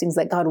access blessings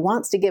that God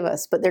wants to give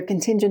us, but they're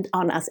contingent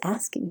on us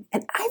asking.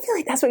 And I feel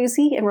like that's what you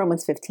see in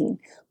Romans 15.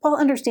 Paul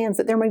understands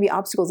that there may be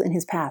obstacles in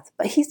his path,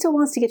 but he still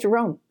wants to get to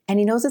Rome. And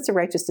he knows it's a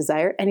righteous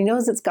desire, and he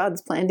knows it's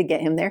God's plan to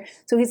get him there.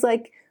 So he's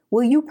like,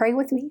 will you pray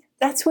with me?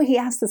 That's what he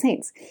asks the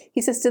saints. He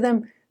says to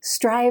them,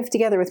 strive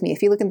together with me.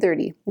 If you look in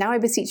 30, now I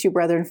beseech you,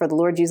 brethren, for the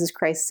Lord Jesus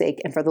Christ's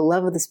sake, and for the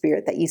love of the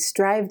Spirit, that ye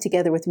strive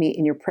together with me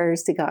in your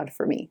prayers to God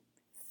for me.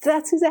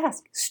 That's his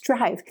ask.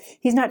 Strive.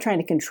 He's not trying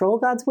to control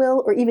God's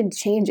will or even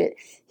change it.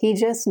 He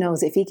just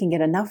knows if he can get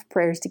enough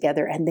prayers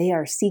together and they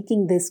are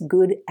seeking this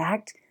good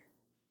act,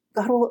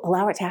 God will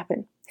allow it to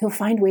happen. He'll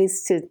find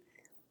ways to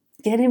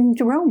get him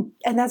to Rome.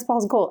 And that's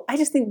Paul's goal. I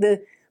just think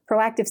the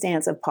proactive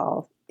stance of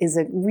Paul is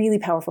a really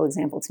powerful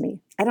example to me.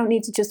 I don't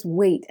need to just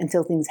wait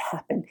until things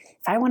happen.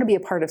 If I want to be a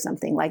part of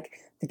something like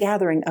the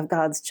gathering of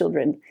God's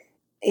children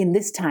in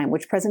this time,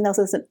 which President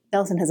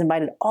Nelson has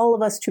invited all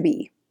of us to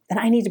be, then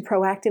I need to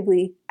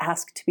proactively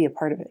ask to be a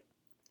part of it.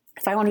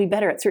 If I want to be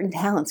better at certain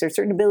talents or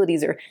certain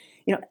abilities, or,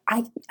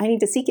 I need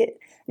to seek it.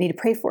 I need to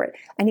pray for it.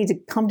 I need to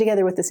come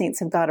together with the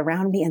saints of God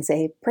around me and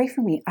say, pray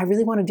for me. I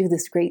really want to do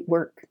this great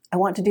work. I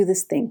want to do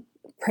this thing.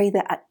 Pray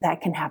that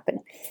that can happen.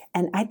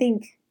 And I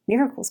think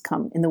miracles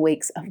come in the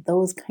wakes of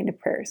those kind of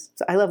prayers.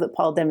 So I love that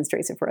Paul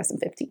demonstrates it for us in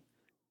 15.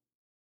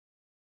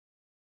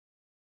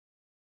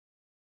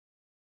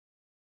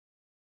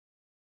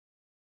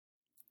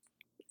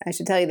 I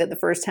should tell you that the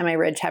first time I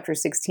read chapter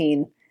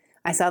 16,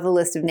 I saw the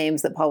list of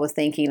names that Paul was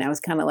thanking. I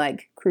was kind of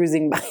like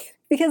cruising by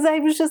because I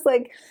was just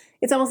like,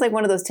 it's almost like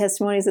one of those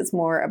testimonies that's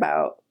more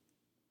about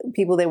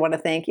people they want to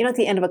thank. At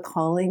the end of a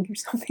calling or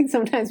something,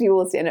 sometimes people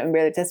will stand up and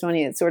bear their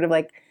testimony. It's sort of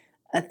like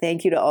a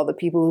thank you to all the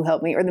people who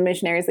helped me or the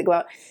missionaries that go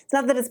out. It's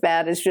not that it's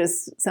bad. It's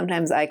just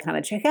sometimes I kind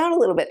of check out a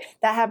little bit.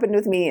 That happened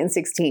with me in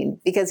 16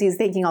 because he's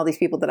thanking all these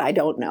people that I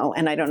don't know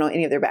and I don't know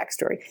any of their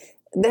backstory.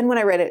 Then when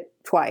I read it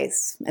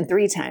twice and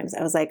 3 times,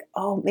 I was like,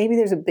 oh, maybe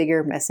there's a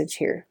bigger message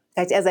here.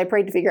 As I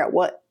prayed to figure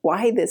out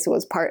why this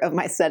was part of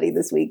my study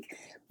this week,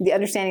 the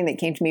understanding that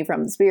came to me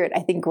from the Spirit, I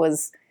think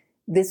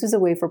this was a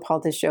way for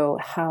Paul to show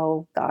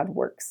how God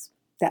works.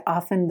 That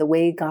often the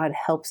way God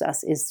helps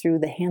us is through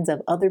the hands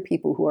of other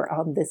people who are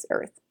on this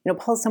earth.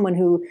 Paul's someone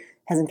who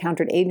has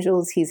encountered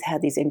angels. He's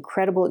had these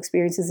incredible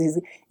experiences. He's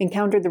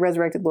encountered the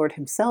resurrected Lord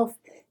himself.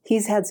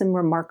 He's had some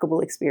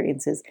remarkable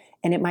experiences,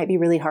 and it might be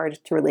really hard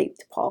to relate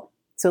to Paul.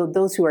 So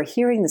those who are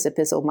hearing this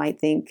epistle might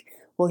think,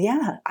 well,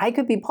 yeah, I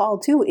could be Paul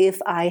too if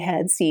I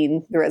had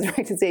seen the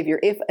resurrected Savior,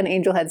 if an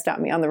angel had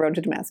stopped me on the road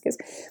to Damascus.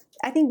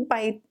 I think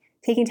by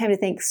taking time to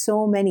thank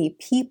so many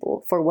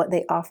people for what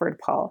they offered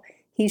Paul,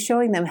 he's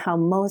showing them how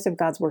most of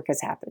God's work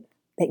has happened.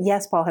 That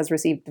yes, Paul has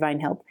received divine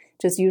help,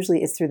 just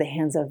usually it's through the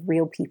hands of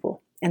real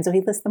people. And so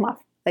he lists them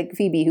off, like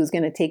Phoebe, who's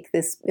going to take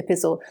this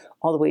epistle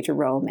all the way to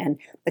Rome, and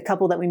the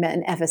couple that we met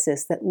in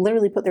Ephesus that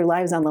literally put their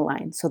lives on the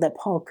line so that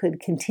Paul could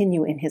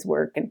continue in his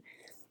work. And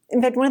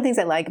in fact, one of the things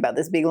I like about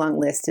this big long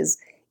list is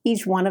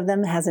each one of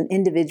them has an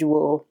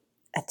individual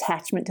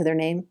attachment to their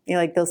name.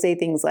 Like they'll say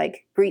things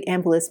like, greet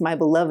Amplias, my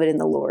beloved in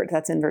the Lord.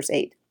 That's in verse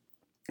 8.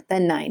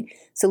 Then 9,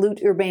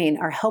 salute Urbane,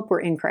 our helper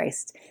in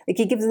Christ. Like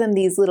he gives them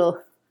these little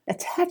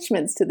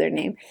attachments to their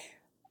name.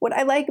 What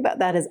I like about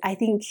that is I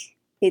think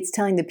it's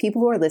telling the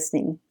people who are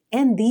listening,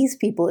 and these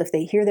people, if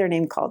they hear their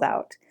name called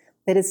out,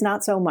 that it's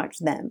not so much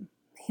them.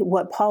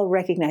 What Paul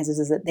recognizes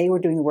is that they were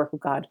doing the work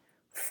of God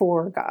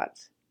for God.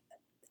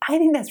 I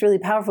think that's really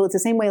powerful. It's the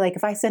same way, like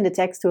if I send a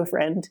text to a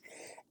friend,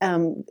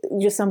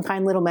 just some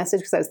kind little message,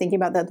 because I was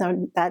thinking about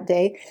that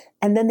day,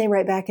 and then they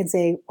write back and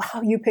say,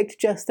 wow, you picked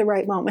just the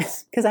right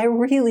moment, because I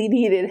really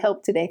needed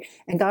help today.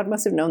 And God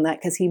must have known that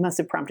because he must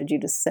have prompted you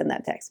to send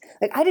that text.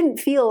 Like I didn't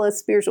feel a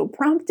spiritual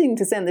prompting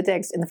to send the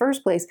text in the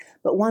first place,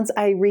 but once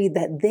I read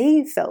that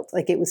they felt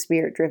like it was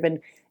spirit driven,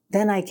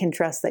 then I can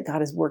trust that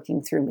God is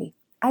working through me.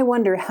 I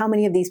wonder how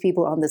many of these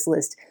people on this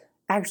list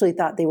actually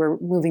thought they were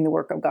moving the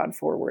work of God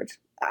forward.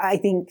 I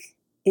think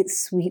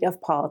it's sweet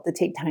of Paul to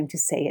take time to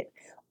say it.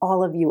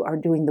 All of you are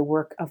doing the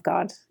work of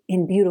God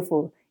in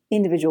beautiful,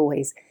 individual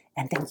ways,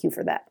 and thank you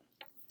for that.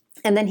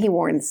 And then he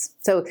warns.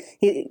 So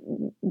he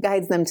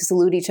guides them to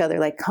salute each other,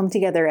 like come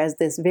together as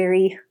this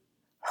very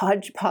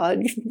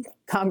hodgepodge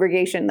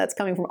congregation that's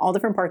coming from all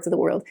different parts of the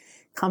world.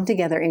 Come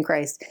together in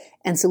Christ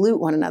and salute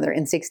one another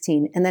in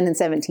 16. And then in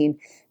 17,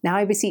 now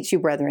I beseech you,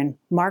 brethren,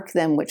 mark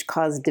them which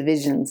cause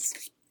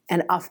divisions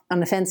and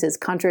on offenses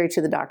contrary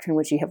to the doctrine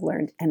which ye have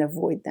learned, and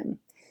avoid them.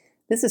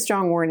 This is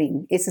strong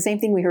warning. It's the same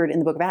thing we heard in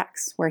the book of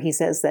Acts, where he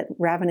says that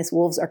ravenous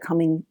wolves are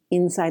coming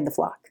inside the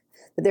flock,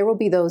 that there will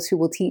be those who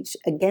will teach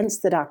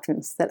against the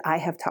doctrines that I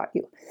have taught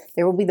you.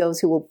 There will be those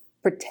who will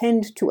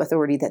pretend to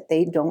authority that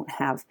they don't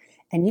have,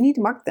 and you need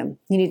to mark them.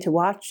 You need to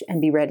watch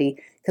and be ready,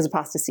 because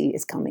apostasy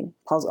is coming.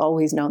 Paul's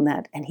always known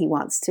that, and he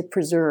wants to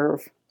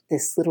preserve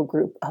this little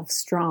group of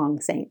strong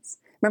saints.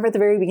 Remember at the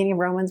very beginning of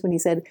Romans when he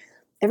said,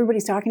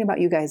 everybody's talking about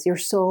you guys. You're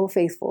so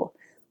faithful.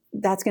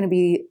 That's going to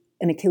be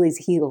an Achilles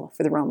heel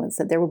for the Romans,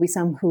 that there will be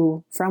some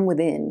who from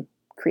within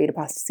create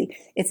apostasy.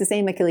 It's the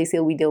same Achilles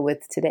heel we deal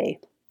with today,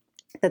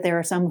 that there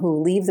are some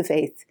who leave the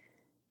faith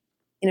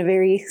in a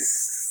very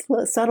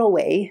subtle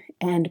way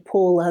and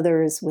pull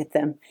others with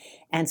them.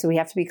 And so we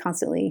have to be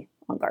constantly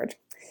on guard.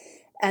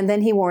 And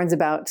then he warns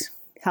about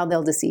how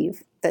they'll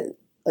deceive. That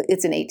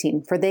it's in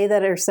 18. For they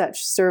that are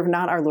such serve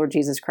not our Lord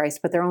Jesus Christ,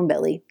 but their own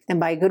belly,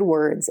 and by good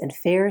words and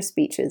fair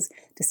speeches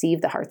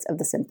deceive the hearts of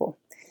the simple.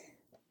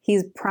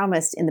 He's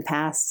promised in the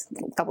past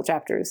couple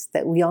chapters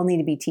that we all need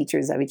to be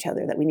teachers of each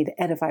other, that we need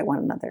to edify one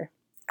another.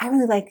 I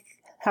really like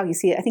how you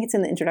see it. I think it's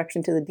in the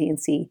introduction to the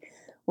D&C,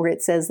 where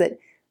it says that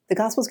the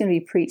gospel is going to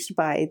be preached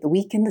by the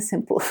weak and the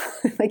simple.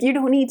 Like you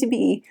don't need to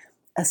be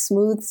a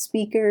smooth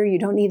speaker. You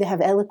don't need to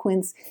have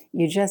eloquence.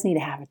 You just need to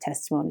have a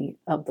testimony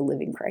of the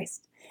living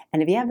Christ.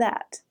 And if you have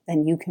that,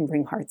 then you can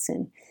bring hearts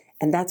in.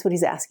 And that's what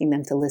he's asking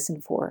them to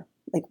listen for.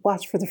 Like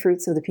watch for the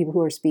fruits of the people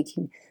who are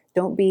speaking.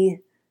 Don't be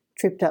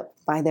tripped up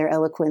by their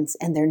eloquence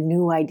and their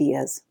new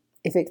ideas.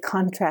 If it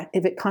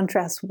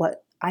contrasts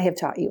what I have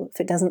taught you, if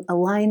it doesn't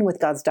align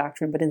with God's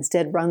doctrine, but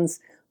instead runs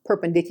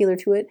perpendicular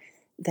to it,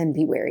 then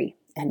be wary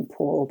and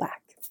pull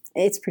back.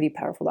 It's pretty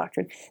powerful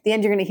doctrine. At the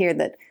end, you're going to hear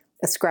that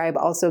a scribe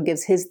also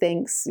gives his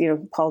thanks.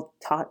 Paul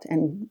taught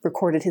and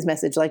recorded his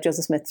message like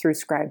Joseph Smith through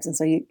scribes. And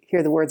so you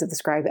hear the words of the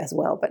scribe as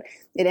well. But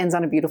it ends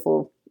on a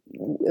beautiful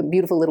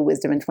little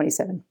wisdom in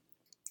 27.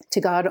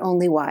 To God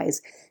only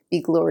wise be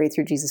glory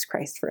through Jesus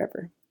Christ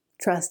forever.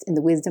 Trust in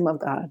the wisdom of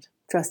God.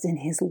 Trust in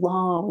his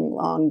long,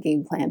 long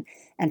game plan.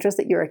 And trust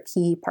that you're a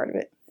key part of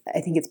it.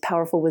 I think it's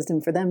powerful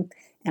wisdom for them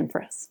and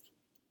for us.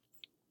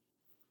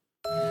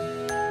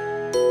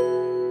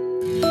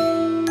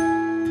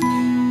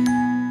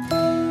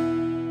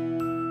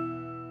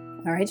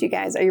 All right. right, you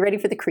guys, are you ready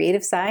for the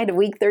creative side of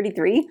week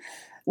 33?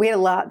 We had a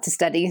lot to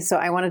study, so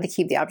I wanted to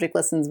keep the object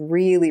lessons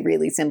really,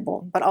 really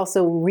simple, but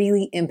also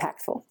really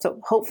impactful. So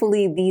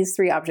hopefully these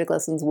 3 object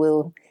lessons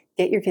will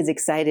get your kids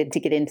excited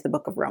to get into the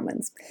book of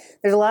Romans.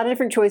 There's a lot of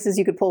different choices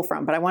you could pull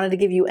from, but I wanted to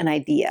give you an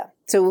idea.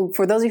 So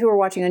for those of you who are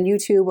watching on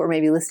YouTube or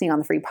maybe listening on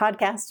the free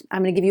podcast,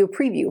 I'm going to give you a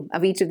preview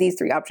of each of these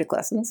 3 object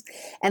lessons.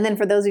 And then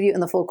for those of you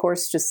in the full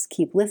course, just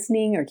keep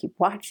listening or keep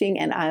watching,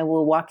 and I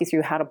will walk you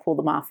through how to pull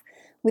them off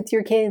with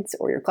your kids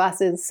or your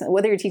classes.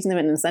 Whether you're teaching them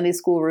in a Sunday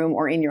school room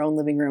or in your own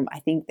living room, I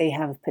think they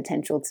have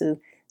potential to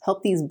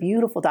help these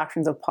beautiful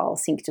doctrines of Paul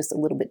sink just a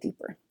little bit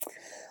deeper.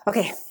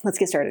 Okay, let's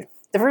get started.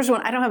 The first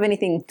one, I don't have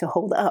anything to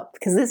hold up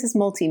because this is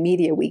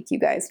multimedia week, you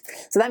guys.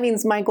 So that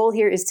means my goal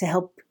here is to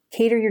help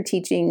cater your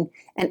teaching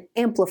and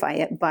amplify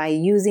it by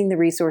using the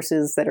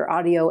resources that are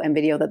audio and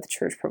video that the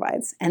church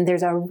provides. And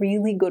there's a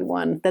really good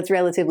one that's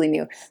relatively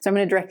new. So I'm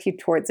going to direct you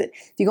towards it.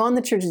 If you go on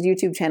the church's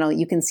YouTube channel,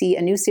 you can see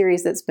a new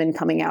series that's been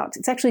coming out.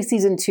 It's actually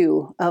season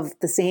 2 of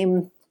the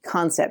same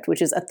concept,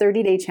 which is a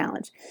 30-day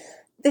challenge.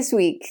 This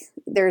week,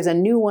 there's a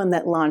new one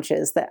that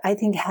launches that I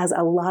think has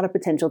a lot of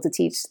potential to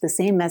teach the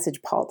same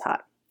message Paul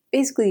taught.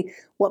 Basically,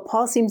 what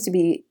Paul seems to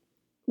be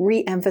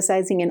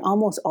re-emphasizing in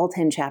almost all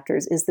 10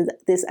 chapters is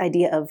this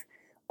idea of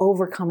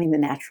overcoming the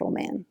natural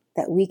man,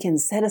 that we can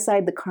set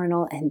aside the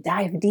carnal and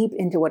dive deep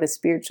into what is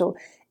spiritual,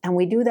 and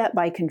we do that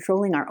by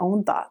controlling our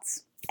own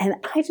thoughts. And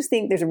I just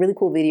think there's a really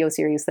cool video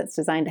series that's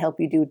designed to help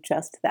you do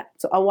just that.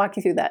 So I'll walk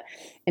you through that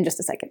in just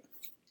a second.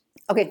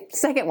 Okay,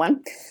 second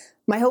one.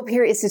 My hope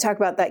here is to talk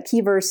about that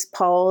key verse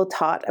Paul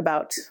taught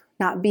about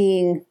not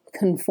being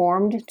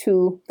conformed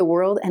to the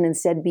world and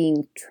instead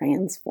being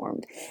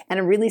transformed. And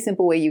a really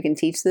simple way you can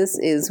teach this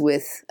is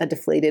with a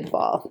deflated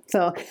ball.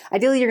 So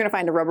ideally you're going to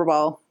find a rubber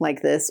ball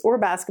like this, or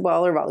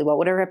basketball or volleyball,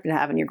 whatever you happen to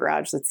have in your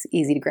garage that's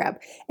easy to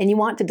grab. And you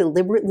want to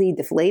deliberately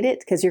deflate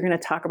it because you're going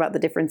to talk about the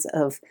difference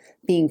of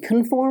being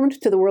conformed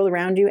to the world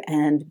around you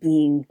and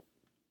being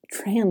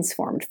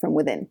transformed from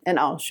within. And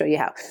I'll show you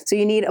how. So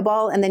you need a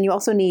ball, and then you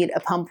also need a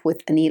pump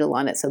with a needle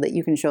on it so that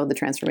you can show the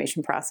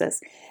transformation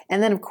process.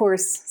 And then of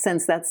course,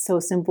 since that's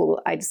so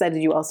simple, I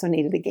decided you also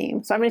needed a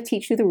game. So I'm going to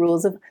teach you the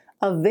rules of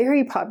a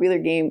very popular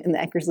game in the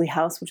Eckersley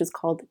house, which is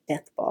called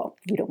Death Ball.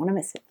 You don't want to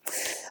miss it.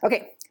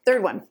 Okay,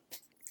 third one.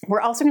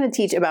 We're also going to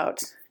teach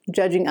about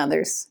judging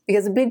others,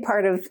 because a big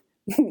part of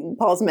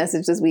Paul's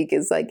message this week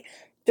is like,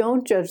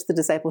 don't judge the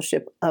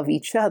discipleship of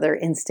each other.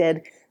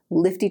 Instead,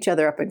 lift each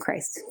other up in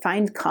Christ.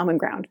 Find common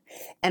ground.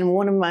 And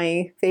one of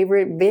my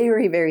favorite,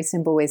 very, very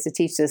simple ways to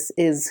teach this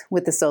is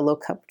with the solo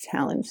cup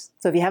challenge.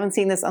 So if you haven't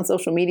seen this on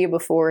social media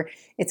before,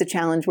 it's a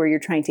challenge where you're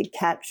trying to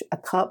catch a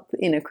cup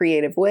in a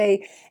creative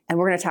way. And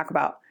we're going to talk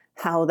about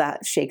how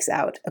that shakes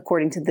out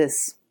according to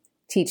this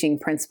teaching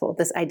principle,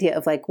 this idea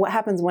of like, what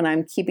happens when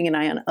I'm keeping an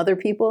eye on other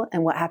people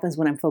and what happens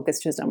when I'm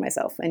focused just on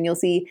myself. And you'll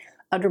see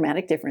a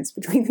dramatic difference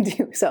between the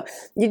two. So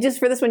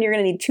for this one, you're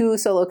going to need 2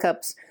 solo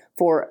cups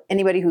for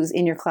anybody who's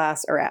in your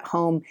class or at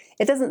home.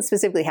 It doesn't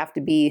specifically have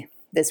to be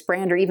this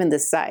brand or even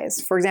this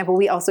size. For example,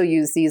 we also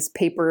use these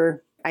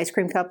paper ice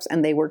cream cups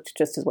and they worked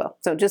just as well.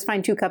 So just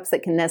find 2 cups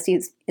that can nest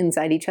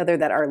inside each other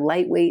that are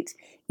lightweight,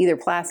 either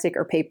plastic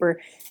or paper,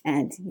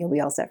 and you'll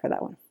be all set for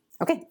that one.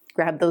 Okay,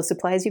 grab those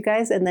supplies, you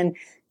guys, and then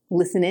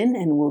listen in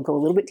and we'll go a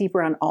little bit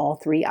deeper on all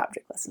 3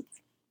 object lessons.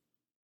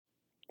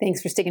 Thanks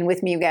for sticking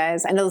with me, you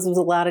guys. I know this was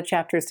a lot of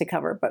chapters to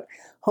cover, but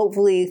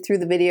hopefully through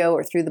the video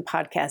or through the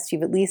podcast,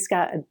 you've at least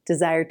got a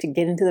desire to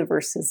get into the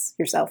verses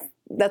yourself.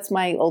 That's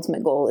my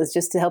ultimate goal, is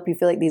just to help you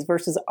feel like these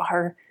verses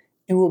are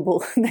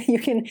doable, that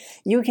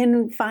you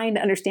can find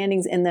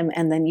understandings in them,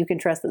 and then you can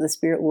trust that the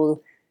Spirit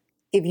will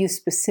give you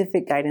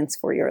specific guidance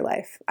for your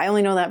life. I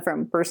only know that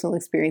from personal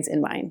experience in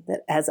mine,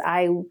 that as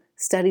I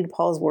studied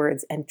Paul's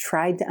words and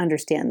tried to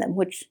understand them,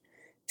 which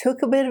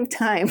took a bit of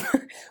time,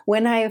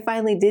 when I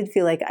finally did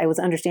feel like I was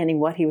understanding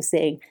what he was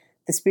saying,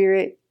 the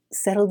Spirit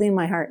settled in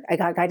my heart. I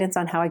got guidance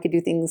on how I could do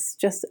things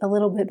just a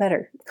little bit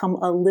better, come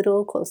a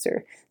little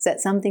closer,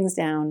 set some things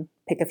down,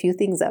 pick a few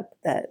things up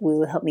that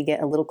will help me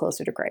get a little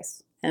closer to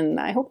Christ. And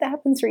I hope that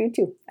happens for you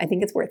too. I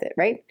think it's worth it,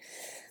 right?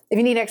 If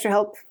you need extra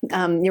help,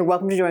 you're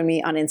welcome to join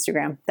me on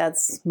Instagram.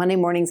 That's Monday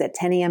mornings at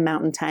 10 a.m.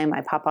 Mountain Time.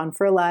 I pop on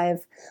for a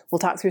live. We'll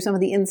talk through some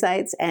of the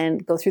insights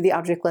and go through the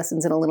object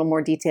lessons in a little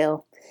more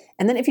detail.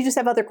 And then if you just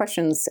have other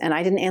questions and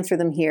I didn't answer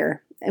them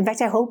here, in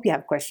fact, I hope you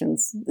have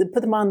questions,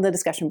 put them on the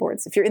discussion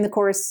boards. If you're in the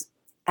course,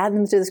 add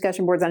them to the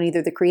discussion boards on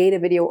either the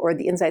creative video or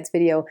the insights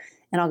video,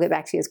 and I'll get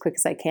back to you as quick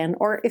as I can.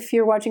 Or if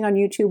you're watching on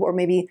YouTube or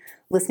maybe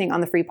listening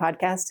on the free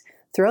podcast,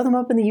 throw them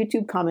up in the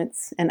YouTube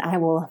comments and I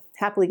will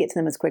happily get to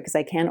them as quick as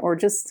I can, or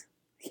just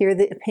hear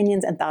the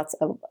opinions and thoughts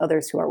of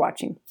others who are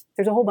watching.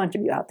 There's a whole bunch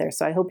of you out there,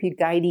 so I hope you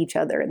guide each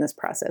other in this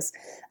process.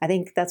 I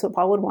think that's what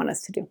Paul would want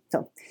us to do.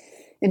 So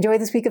enjoy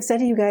this week of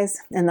study, you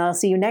guys, and I'll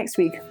see you next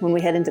week when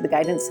we head into the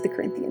guidance to the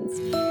Corinthians.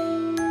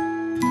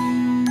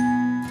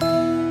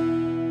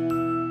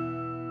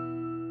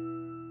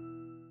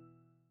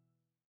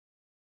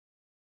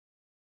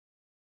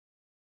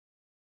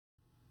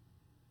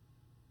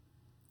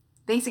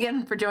 Thanks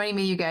again for joining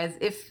me, you guys.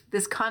 If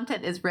this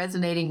content is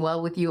resonating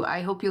well with you,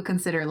 I hope you'll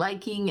consider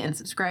liking and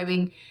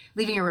subscribing,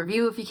 leaving a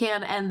review if you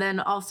can, and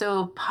then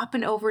also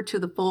popping over to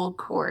the full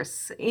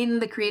course. In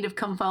the Creative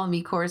Come Follow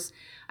Me course,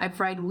 I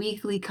provide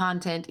weekly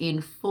content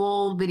in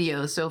full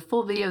videos. So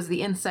full videos,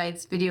 the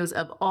insights, videos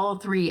of all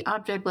 3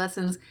 object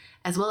lessons,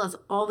 as well as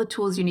all the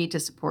tools you need to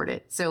support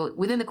it. So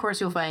within the course,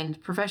 you'll find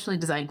professionally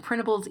designed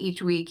printables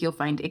each week. You'll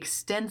find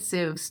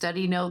extensive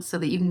study notes so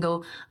that you can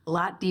go a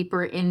lot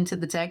deeper into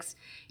the text.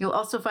 You'll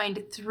also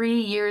find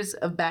 3 years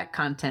of back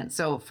content.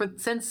 So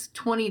since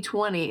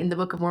 2020 in the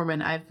Book of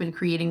Mormon, I've been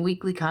creating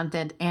weekly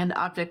content and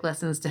object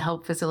lessons to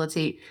help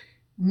facilitate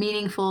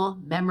meaningful,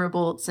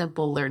 memorable,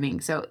 simple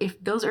learning. So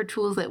if those are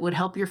tools that would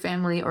help your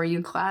family or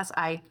your class,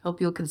 I hope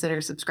you'll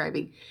consider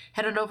subscribing.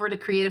 Head on over to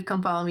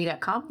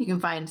creativecomefollowme.com. You can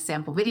find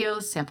sample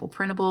videos, sample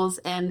printables,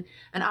 and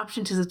an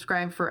option to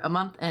subscribe for a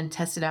month and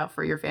test it out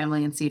for your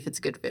family and see if it's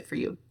a good fit for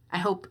you. I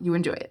hope you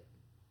enjoy it.